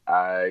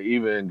 I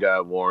even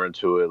got more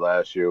into it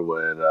last year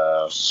when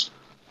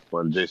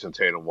Jason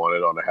Tatum won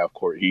it on a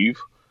half-court heave,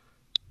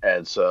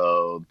 and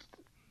so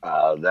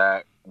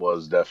that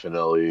was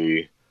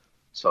definitely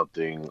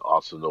something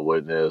awesome to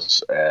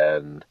witness.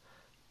 And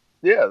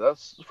yeah,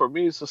 that's for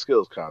me. It's the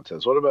skills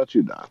contest. What about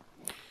you, Don?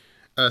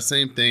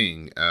 Same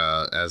thing.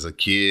 As a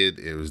kid,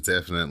 it was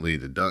definitely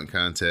the dunk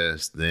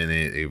contest. Then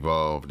it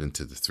evolved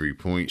into the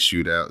 3-point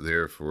shootout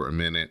there for a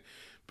minute.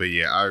 But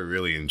yeah, I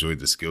really enjoyed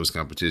the skills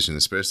competition,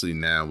 especially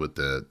now with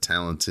the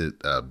talented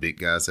big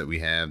guys that we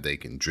have. They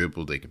can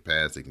dribble, they can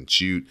pass, they can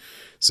shoot.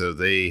 So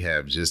they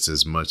have just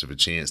as much of a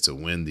chance to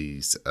win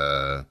these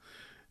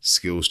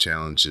skills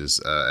challenges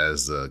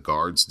as the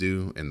guards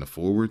do and the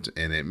forwards.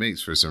 And it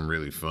makes for some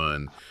really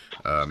fun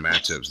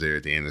matchups there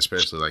at the end,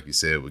 especially like you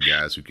said, with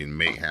guys who can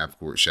make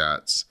half-court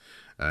shots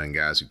and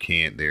guys who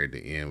can't there at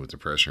the end with the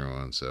pressure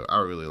on. So I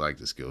really like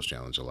the skills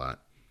challenge a lot.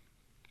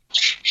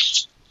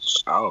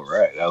 All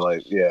right.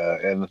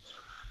 And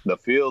the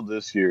field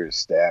this year is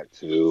stacked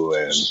too,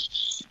 and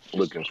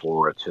looking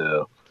forward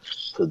to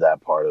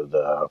that part of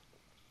the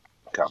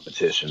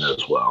competition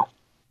as well.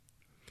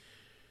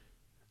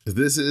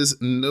 This is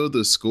Know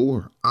the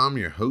Score. I'm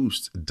your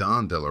host,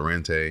 Don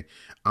Delarente.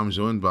 I'm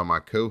joined by my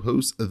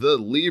co-host, the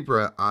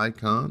Libra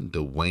icon,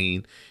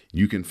 Dwayne.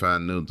 You can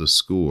find Know the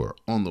Score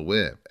on the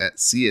web at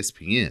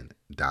cspn.us.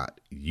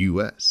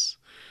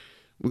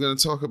 We're going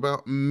to talk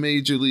about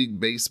Major League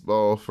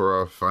Baseball for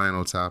our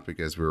final topic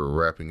as we're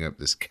wrapping up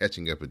this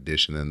catching up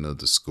edition of Know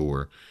the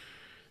Score.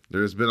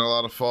 There's been a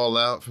lot of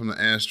fallout from the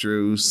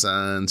Astros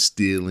sign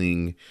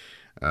stealing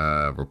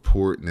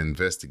report and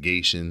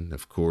investigation.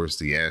 Of course,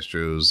 the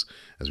Astros,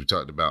 as we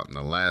talked about in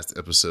the last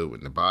episode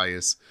with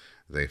Nabias,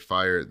 they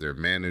fired their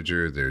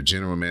manager, their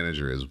general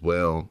manager as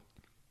well.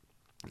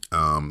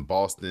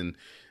 Boston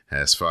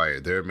has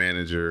fired their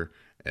manager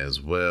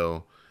as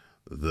well.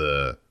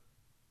 The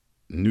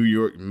New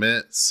York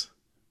Mets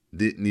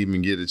didn't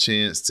even get a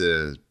chance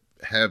to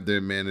have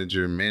their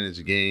manager manage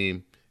a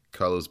game.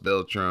 Carlos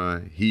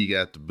Beltran, he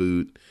got the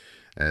boot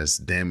as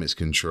damage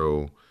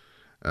control.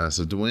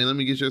 So, Dwayne, let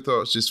me get your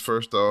thoughts. Just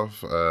first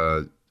off,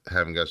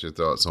 haven't got your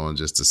thoughts on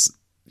just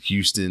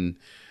Houston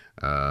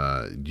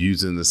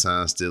using the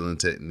sign stealing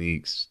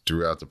techniques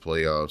throughout the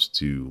playoffs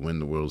to win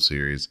the World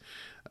Series.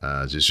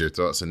 Just your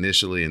thoughts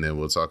initially, and then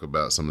we'll talk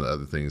about some of the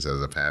other things that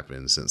have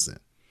happened since then.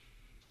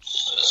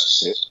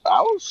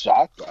 I was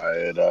shocked by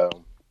it.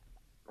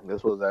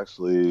 This was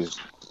actually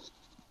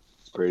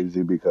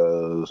crazy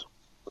because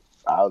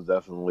I was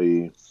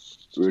definitely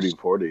rooting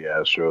for the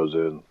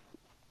Astros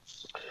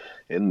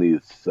in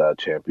these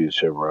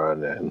championship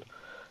run,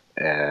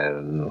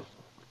 and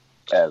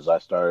as I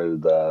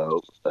started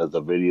as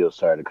the video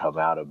started to come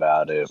out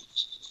about it,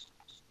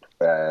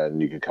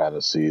 and you could kind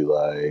of see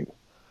like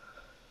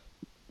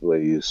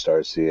when you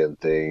start seeing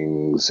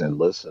things and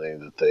listening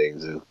to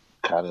things, it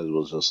kind of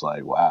was just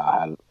like,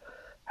 wow,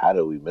 how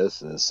did we miss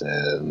this?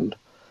 And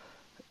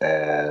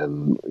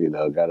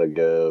gotta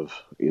give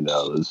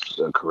it's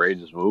a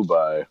courageous move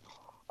by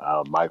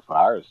Mike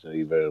Myers didn't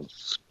even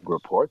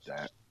report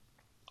that,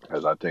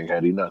 because I think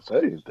had he not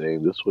said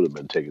anything, this would have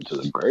been taken to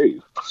the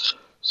grave.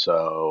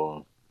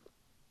 So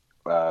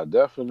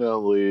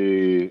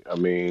definitely, I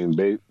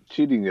mean,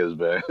 cheating has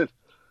been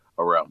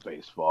around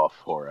baseball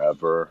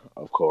forever.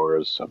 Of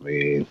course, I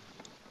mean,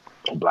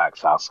 Black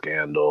Sox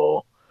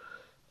scandal,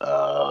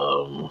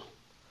 um,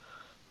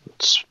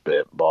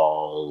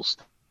 spitballs,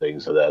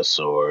 things of that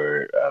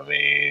sort. I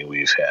mean,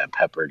 we've had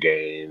pepper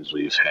games,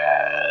 we've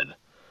had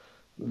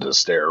the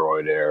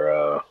steroid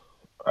era.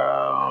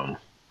 Um,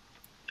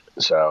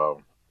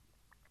 so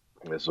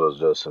this was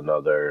just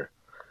another,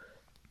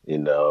 you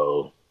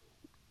know,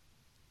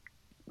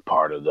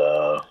 part of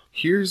the.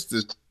 Here's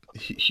the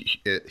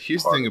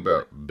thing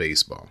about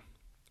baseball.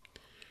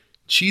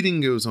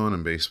 Cheating goes on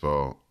in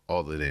baseball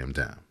all the damn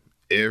time.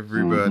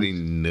 Everybody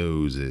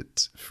knows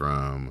it,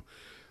 from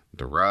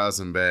the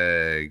rosin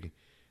bag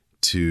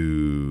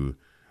to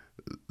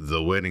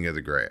the wetting of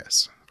the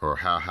grass, or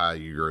how high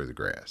you grow the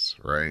grass,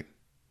 right?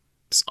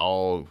 It's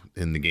all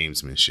in the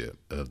gamesmanship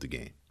of the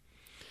game.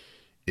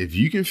 If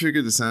you can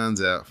figure the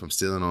signs out from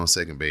stealing on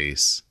second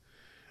base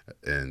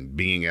and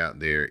being out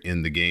there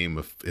in the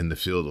game in the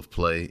field of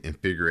play, and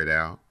figure it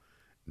out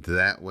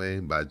that way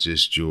by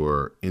just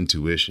your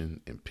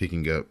intuition and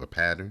picking up a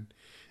pattern,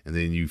 and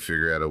then you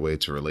figure out a way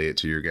to relay it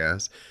to your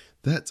guys,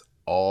 that's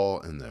all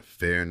in the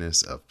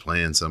fairness of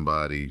playing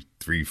somebody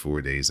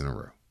 3-4 days in a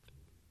row.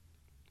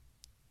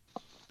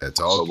 That's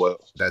all.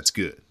 That's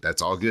good.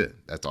 That's all good.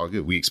 That's all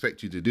good. We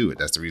expect you to do it.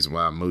 That's the reason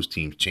why most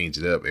teams change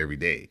it up every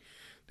day.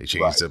 They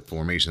change the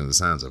formation of the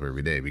signs up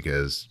every day,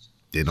 because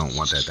they don't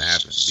want that to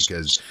happen,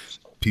 because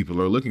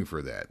people are looking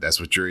for that. That's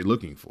what you're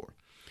looking for.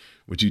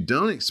 What you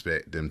don't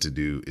expect them to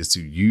do is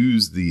to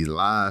use the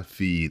live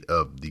feed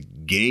of the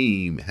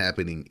game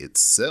happening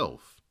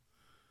itself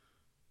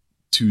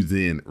to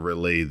then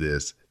relay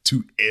this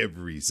to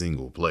every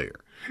single player.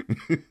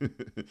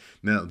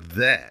 Now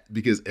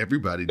because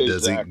everybody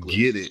doesn't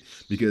get it,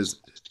 because,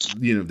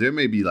 there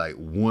may be like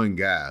one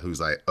guy who's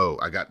like, oh,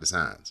 I got the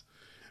signs,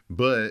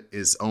 but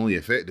it's only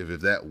effective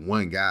if that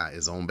one guy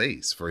is on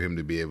base for him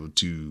to be able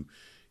to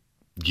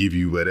give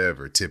you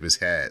whatever, tip his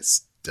hat,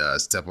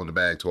 step on the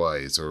bag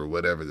twice, or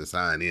whatever the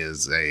sign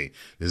is. Hey,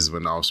 this is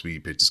when the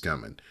off-speed pitch is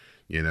coming.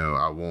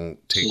 I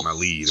won't take my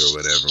lead or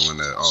whatever when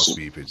the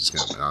off-speed pitch is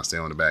coming. I'll stay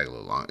on the bag a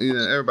little long.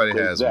 Everybody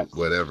has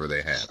whatever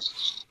they have.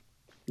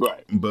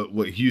 Right. But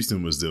what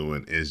Houston was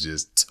doing is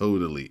just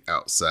totally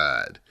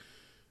outside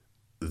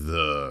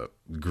the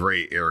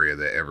gray area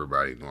that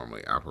everybody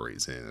normally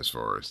operates in as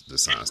far as the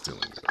sign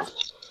stealing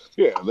goes.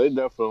 Yeah, they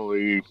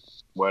definitely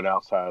went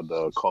outside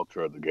the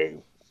culture of the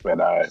game.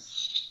 And I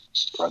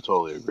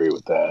totally agree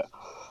with that.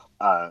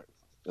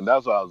 And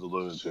that's what I was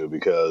alluding to,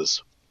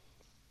 because,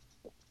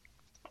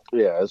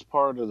 yeah, it's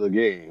part of the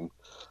game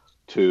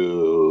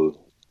to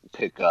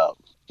pick up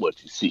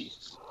what you see.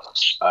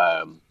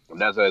 And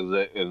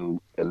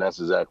that's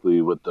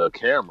exactly with the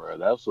camera.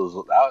 I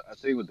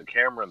think with the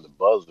camera and the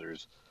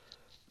buzzers,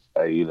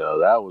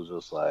 that was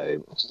just like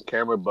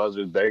camera,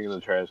 buzzers, banging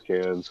the trash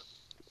cans.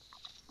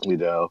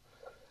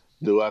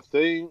 Do I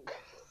think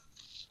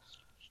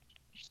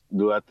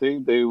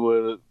they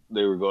were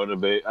going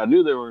to I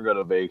knew they were going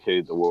to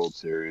vacate the World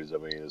Series. I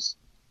mean, it's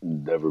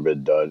never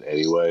been done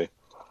anyway.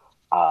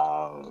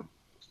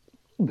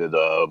 Did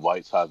the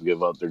White Sox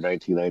give up their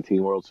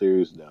 1919 World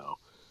Series? No.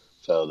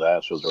 So the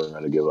Astros are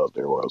going to give up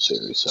their World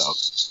Series. So,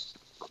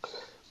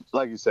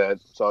 like you said,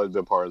 it's always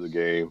been part of the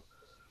game.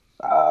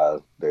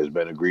 There's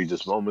been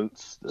egregious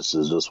moments. This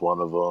is just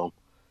one of them.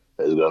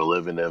 It's going to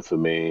live in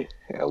infamy,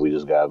 and we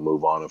just got to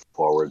move on and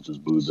forward.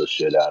 Just boo the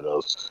shit out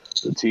of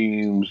the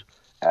teams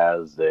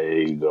as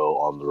they go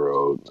on the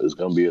road. It's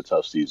going to be a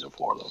tough season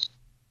for them.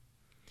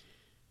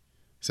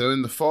 So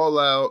in the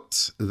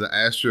fallout, the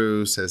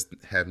Astros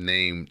have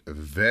named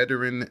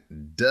veteran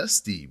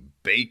Dusty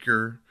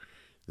Baker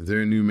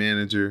their new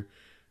manager.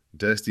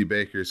 Dusty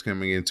Baker is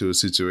coming into a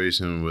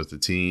situation with a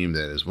team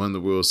that has won the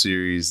World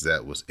Series,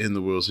 that was in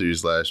the World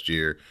Series last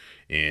year,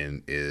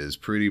 and is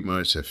pretty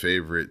much a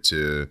favorite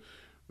to,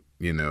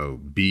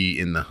 be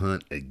in the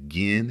hunt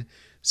again.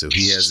 So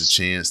he has a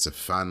chance to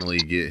finally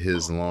get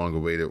his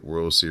long-awaited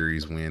World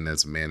Series win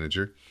as a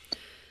manager.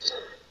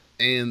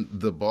 And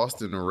the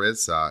Boston Red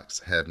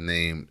Sox have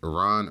named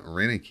Ron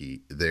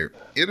Roenicke their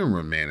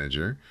interim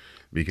manager,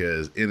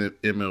 because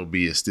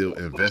MLB is still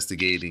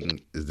investigating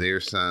their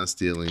sign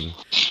stealing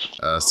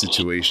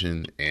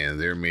situation, and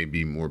there may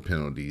be more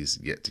penalties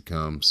yet to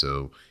come.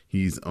 So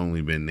he's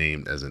only been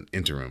named as an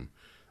interim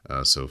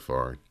so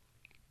far.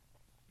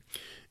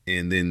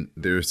 And then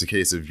there's the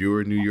case of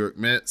your New York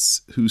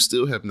Mets, who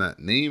still have not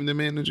named the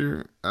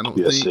manager. I don't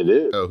think. Yes, they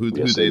did. Oh, who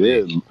they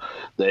did?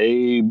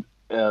 They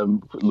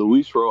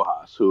Luis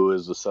Rojas, who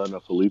is the son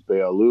of Felipe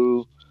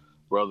Alou,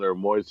 brother of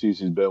Moises.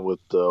 He's been with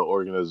the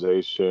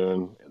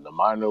organization in the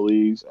minor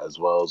leagues as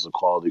well as the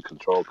quality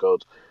control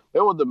coach.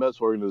 Been with the Mets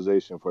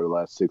organization for the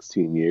last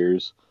 16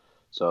 years.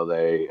 So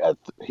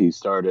he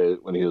started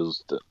when he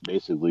was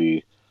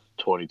basically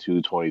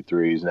 22,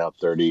 23. He's now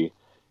 38,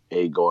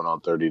 going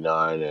on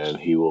 39, and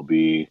he will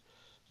be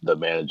the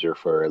manager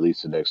for at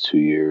least the next 2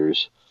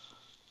 years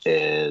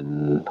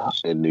in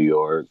New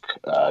York.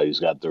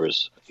 He's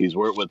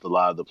worked with a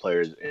lot of the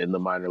players in the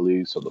minor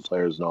leagues, so the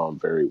players know him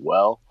very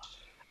well.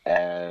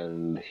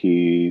 And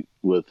he,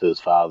 with his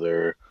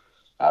father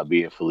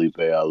being Felipe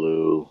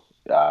Alou,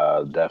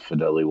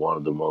 definitely one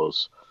of the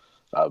most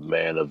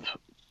men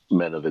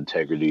of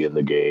integrity in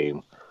the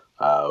game.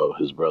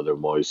 His brother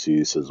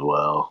Moises as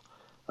well.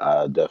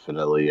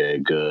 Definitely a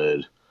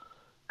good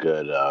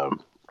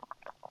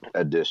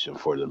addition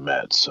for the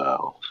Mets.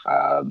 So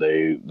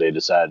they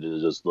decided to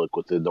just look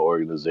within the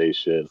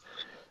organization.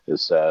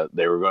 Is that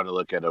they were going to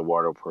look at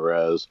Eduardo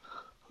Perez,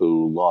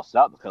 who lost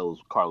out to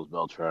Carlos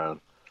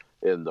Beltran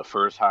in the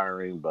first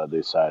hiring, but they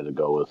decided to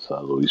go with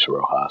Luis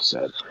Rojas,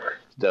 and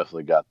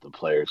definitely got the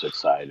players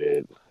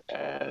excited,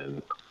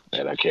 and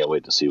I can't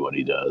wait to see what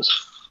he does.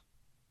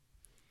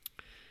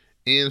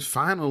 And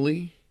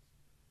finally,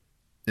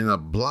 in a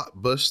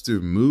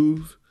blockbuster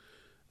move,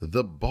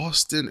 the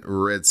Boston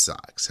Red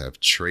Sox have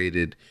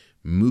traded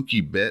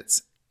Mookie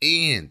Betts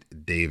and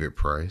David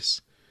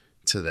Price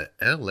to the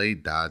LA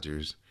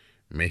Dodgers,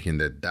 making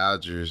the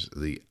Dodgers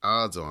the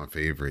odds-on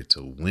favorite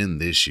to win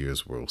this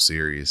year's World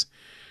Series.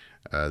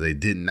 They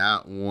did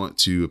not want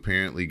to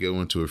apparently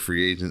go into a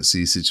free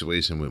agency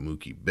situation with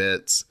Mookie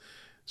Betts,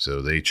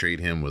 so they trade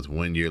him with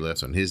 1 year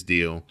left on his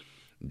deal.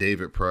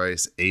 David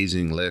Price,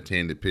 aging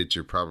left-handed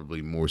pitcher,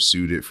 probably more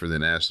suited for the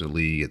National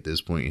League at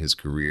this point in his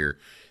career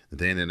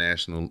than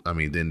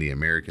the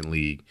American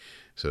League.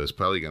 So it's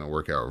probably going to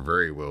work out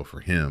very well for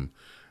him,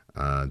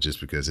 just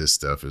because his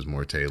stuff is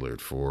more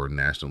tailored for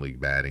National League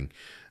batting.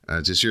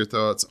 Just your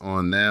thoughts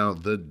on now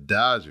the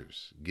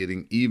Dodgers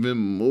getting even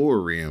more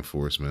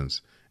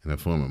reinforcements in the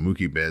form of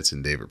Mookie Betts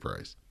and David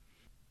Price.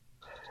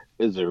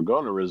 Is it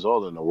going to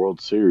result in a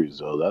World Series,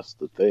 though? That's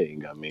the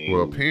thing. I mean,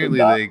 well, apparently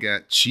they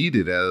got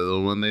cheated out of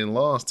the one they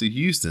lost to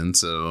Houston.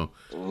 So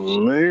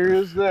there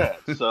is that.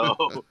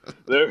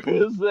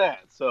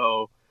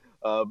 So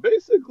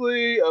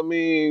basically, I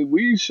mean,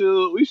 we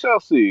shall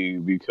see,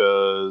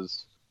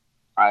 because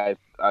I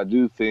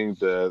do think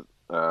that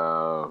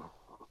the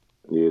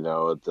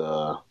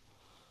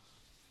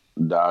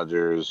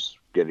Dodgers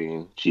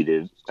getting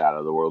cheated out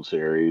of the World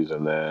Series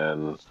and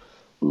then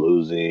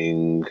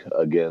losing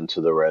again to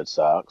the Red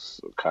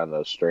Sox. Kind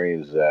of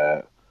strange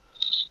that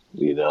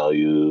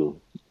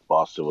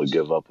Boston would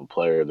give up a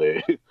player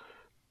they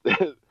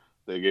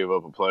gave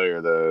up a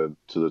player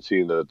to the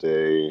team that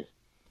they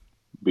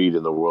beat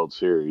in the World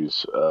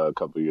Series a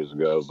couple years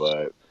ago.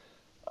 But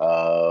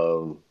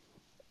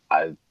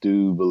I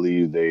do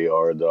believe they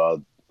are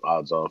the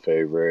odds-on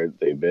favorite.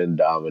 They've been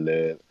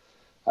dominant.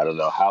 I don't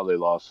know how they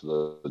lost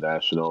to the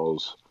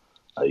Nationals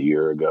a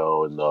year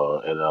ago in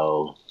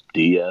the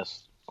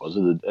NLDS. Was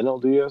it the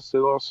NLDS they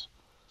lost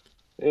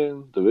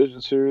in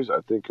Division Series?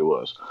 I think it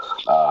was.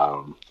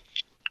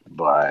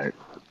 But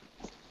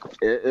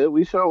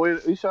we shall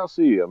wait. We shall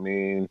see. I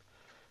mean,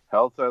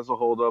 health has a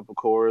hold up, of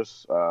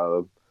course.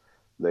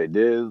 They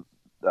did.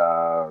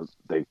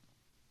 They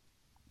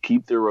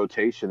keep their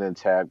rotation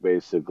intact.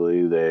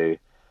 Basically, they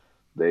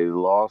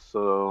lost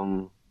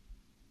some.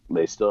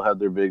 They still have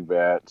their big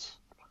bats,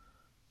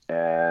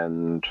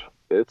 and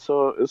it's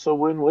a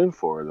win-win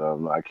for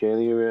them. I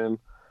can't even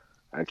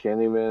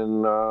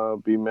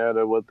be mad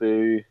at what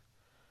they've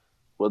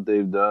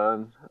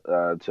done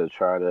to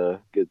try to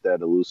get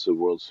that elusive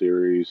World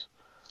Series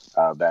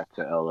back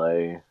to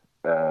LA,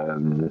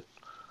 and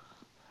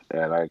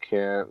I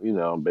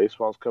can't.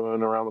 Baseball's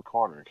coming around the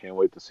corner. Can't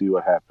wait to see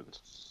what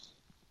happens.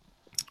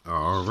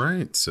 All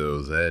right,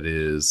 so that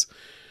is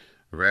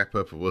a wrap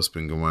up of what's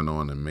been going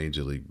on in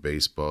Major League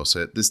Baseball.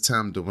 So at this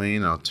time,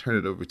 Dwayne, I'll turn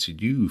it over to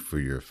you for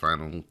your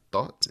final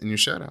thoughts and your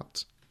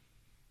shout-outs.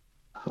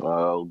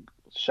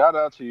 Shout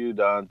out to you,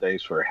 Don.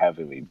 Thanks for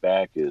having me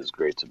back. It is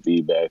great to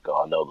be back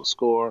on Know the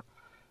Score.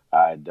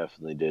 I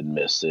definitely did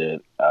miss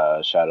it.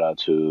 Shout out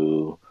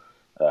to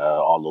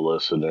all the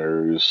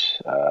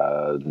listeners.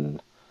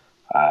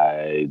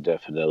 I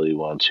definitely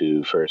want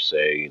to first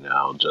say,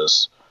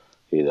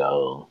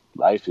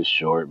 life is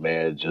short,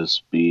 man.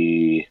 Just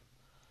be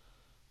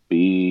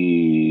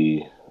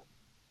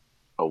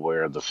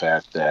aware of the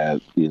fact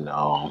that,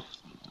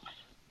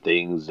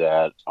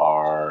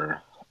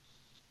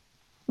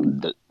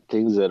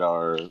 things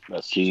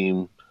that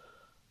seem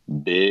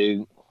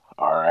big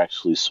are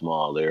actually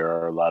small. There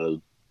are a lot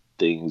of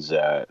things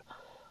that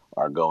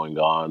are going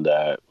on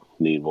that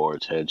need more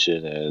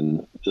attention,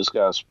 and just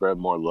gotta spread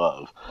more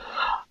love.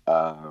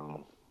 I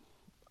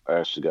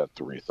actually got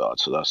 3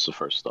 thoughts, so that's the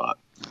first thought.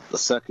 The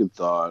second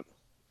thought,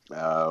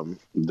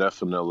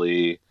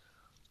 definitely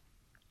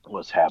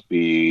was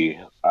happy.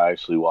 I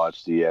actually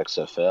watched the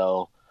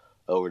XFL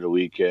over the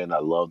weekend. I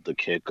loved the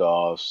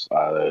kickoffs.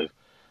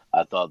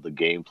 I thought the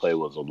gameplay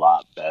was a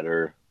lot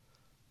better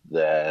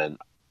than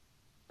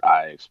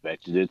I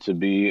expected it to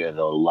be, and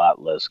a lot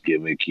less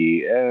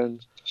gimmicky,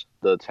 and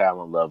the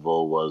talent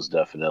level was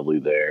definitely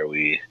there.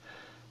 We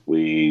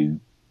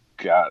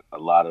got a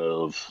lot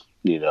of,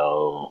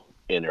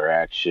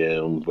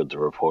 interaction with the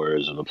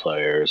reporters and the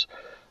players.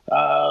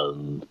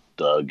 The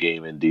the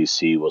game in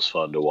DC was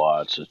fun to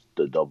watch.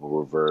 The double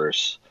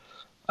reverse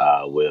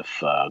with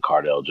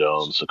Cardell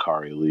Jones,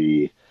 Sakari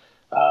Lee,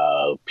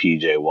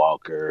 PJ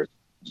Walker,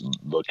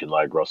 looking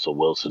like Russell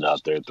Wilson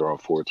out there throwing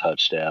 4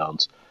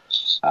 touchdowns.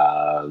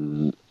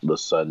 The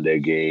Sunday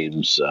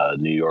games,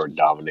 New York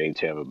dominating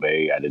Tampa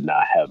Bay. I did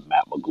not have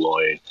Matt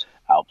McGloin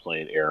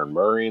outplaying Aaron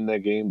Murray in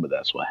that game, but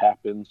that's what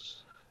happened.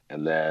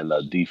 And then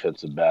a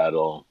defensive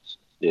battle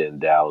in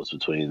Dallas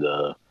between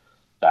the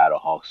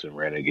Battlehawks and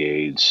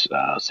Renegades.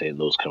 St.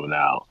 Louis coming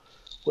out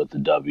with the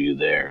W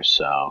there.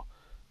 So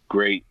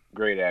great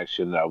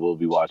action. I will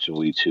be watching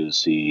week 2 to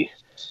see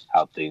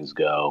how things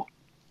go.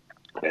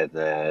 And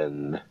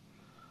then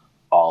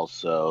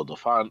also the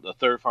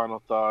third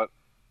final thought,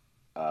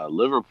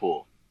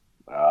 Liverpool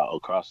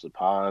across the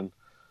pond,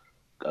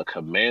 a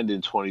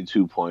commanding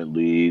 22-point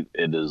lead.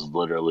 It is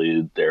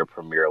literally their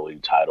Premier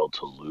League title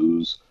to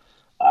lose.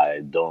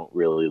 I don't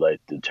really like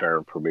the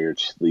term Premier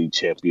League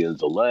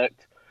champions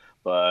elect,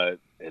 but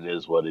it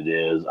is what it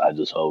is. I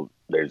just hope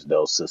there's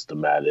no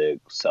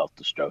systematic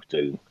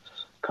self-destructing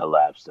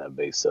collapse that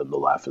makes them the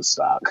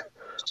laughingstock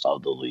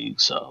of the league.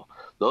 So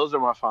those are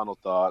my final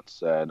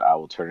thoughts, and I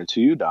will turn it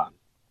to you, Don.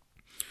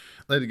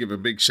 I'd like to give a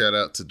big shout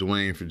out to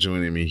Dwayne for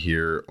joining me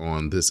here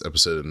on this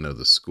episode of Know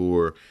the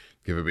Score.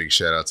 Give a big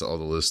shout out to all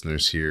the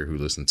listeners here who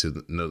listen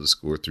to Know the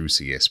Score through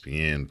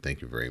CSPN.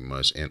 Thank you very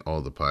much. And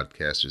all the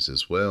podcasters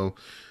as well.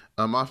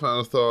 My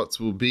final thoughts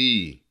will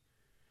be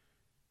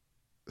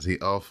the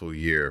awful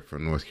year for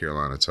North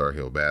Carolina Tar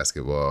Heel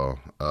basketball.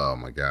 Oh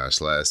my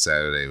gosh. Last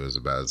Saturday was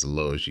about as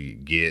low as you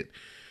could get.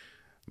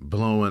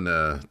 Blowing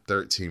a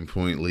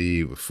 13-point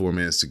lead with 4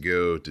 minutes to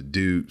go to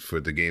Duke for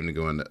the game to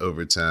go into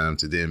overtime,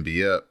 to then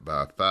be up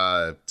by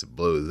 5 to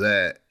blow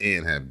that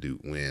and have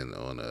Duke win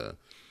on a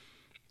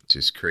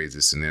just crazy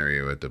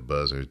scenario at the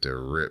buzzer to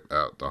rip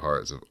out the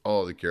hearts of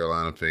all the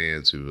Carolina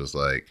fans who was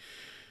like,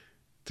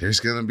 they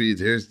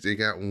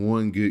got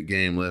one good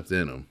game left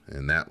in them,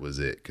 and that was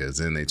it, because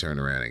then they turned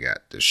around and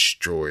got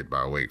destroyed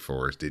by Wake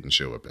Forest, didn't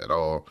show up at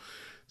all.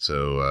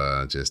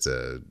 So just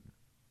a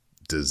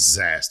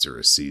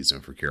disastrous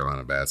season for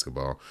Carolina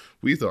basketball.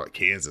 We thought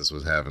Kansas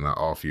was having an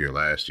off year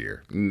last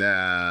year.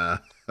 Nah,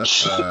 they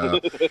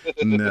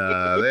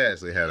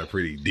actually had a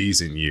pretty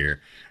decent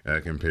year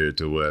compared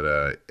to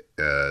what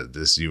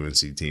this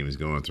UNC team is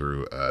going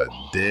through.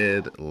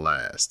 Dead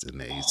last in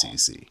the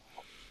ACC.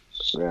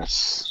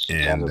 Yes,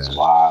 and that is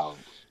wild.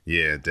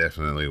 Yeah,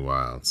 definitely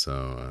wild.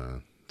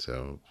 So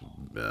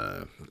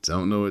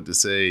don't know what to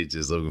say.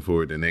 Just looking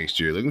forward to next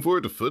year. Looking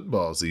forward to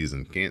football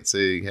season.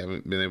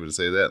 Haven't been able to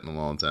say that in a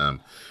long time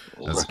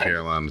as a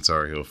Carolina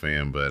Tar Heel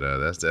fan, but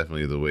that's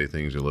definitely the way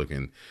things are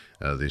looking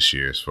this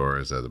year as far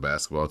as the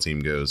basketball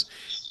team goes.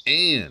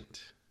 And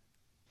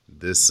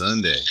this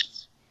Sunday,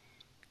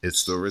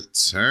 it's the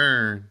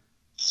return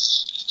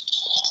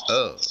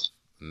of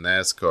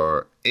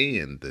NASCAR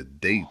and the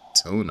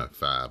Daytona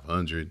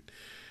 500.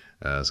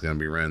 It's going to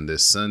be run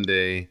this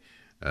Sunday.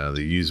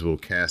 The usual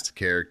cast of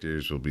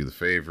characters will be the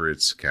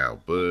favorites: Kyle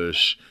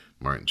Busch,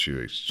 Martin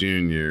Truex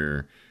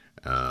Jr.,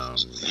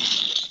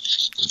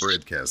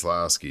 Brad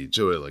Keselowski,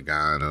 Joey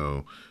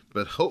Logano.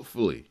 But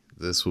hopefully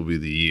this will be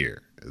the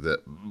year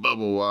that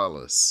Bubba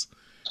Wallace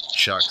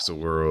shocks the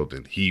world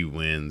and he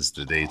wins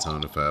the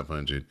Daytona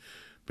 500,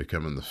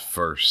 becoming the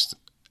first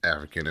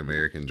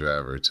African-American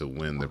driver to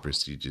win the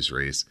prestigious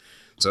race.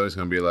 It's always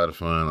going to be a lot of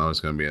fun,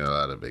 always going to be a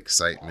lot of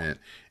excitement,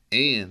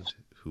 and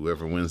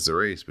whoever wins the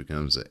race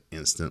becomes an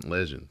instant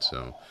legend.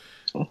 So,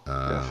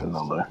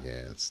 Definitely.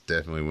 Yeah, it's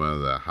definitely one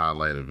of the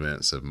highlight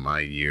events of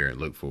my year, and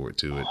look forward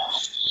to it.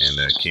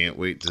 And can't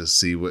wait to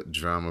see what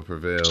drama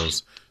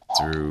prevails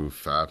through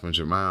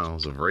 500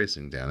 miles of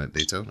racing down at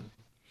Daytona.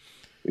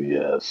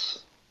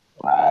 Yes,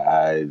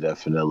 I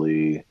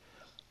definitely.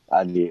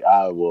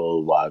 I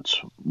will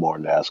watch more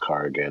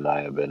NASCAR again.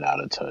 I have been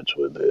out of touch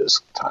with it. It's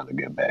time to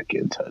get back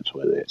in touch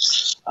with it.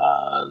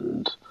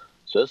 And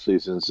especially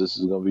since this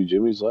is going to be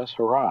Jimmy's last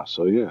hurrah.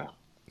 So, yeah.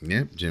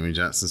 Yep, Jimmie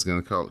Johnson's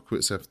going to call it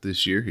quits after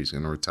this year. He's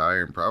going to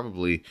retire and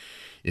probably,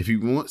 if he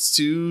wants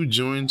to,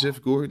 join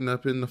Jeff Gordon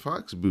up in the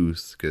Fox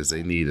booth because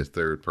they need a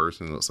third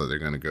person. It looks like they're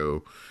going to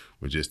go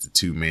with just a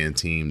 2-man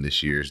team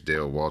this year.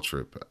 Dale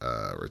Waltrip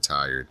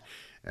retired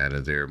out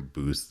of their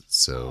booth.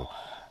 So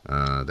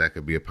that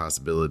could be a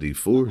possibility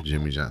for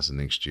Jimmie Johnson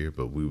next year,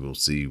 but we will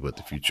see what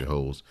the future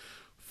holds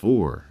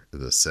for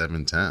the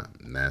 7-time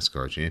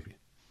NASCAR champion.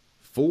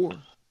 For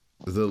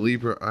the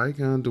Libra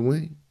icon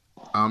Dwayne,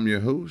 I'm your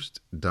host,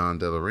 Don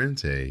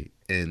Delarente,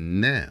 and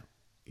now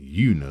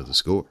you know the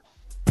score.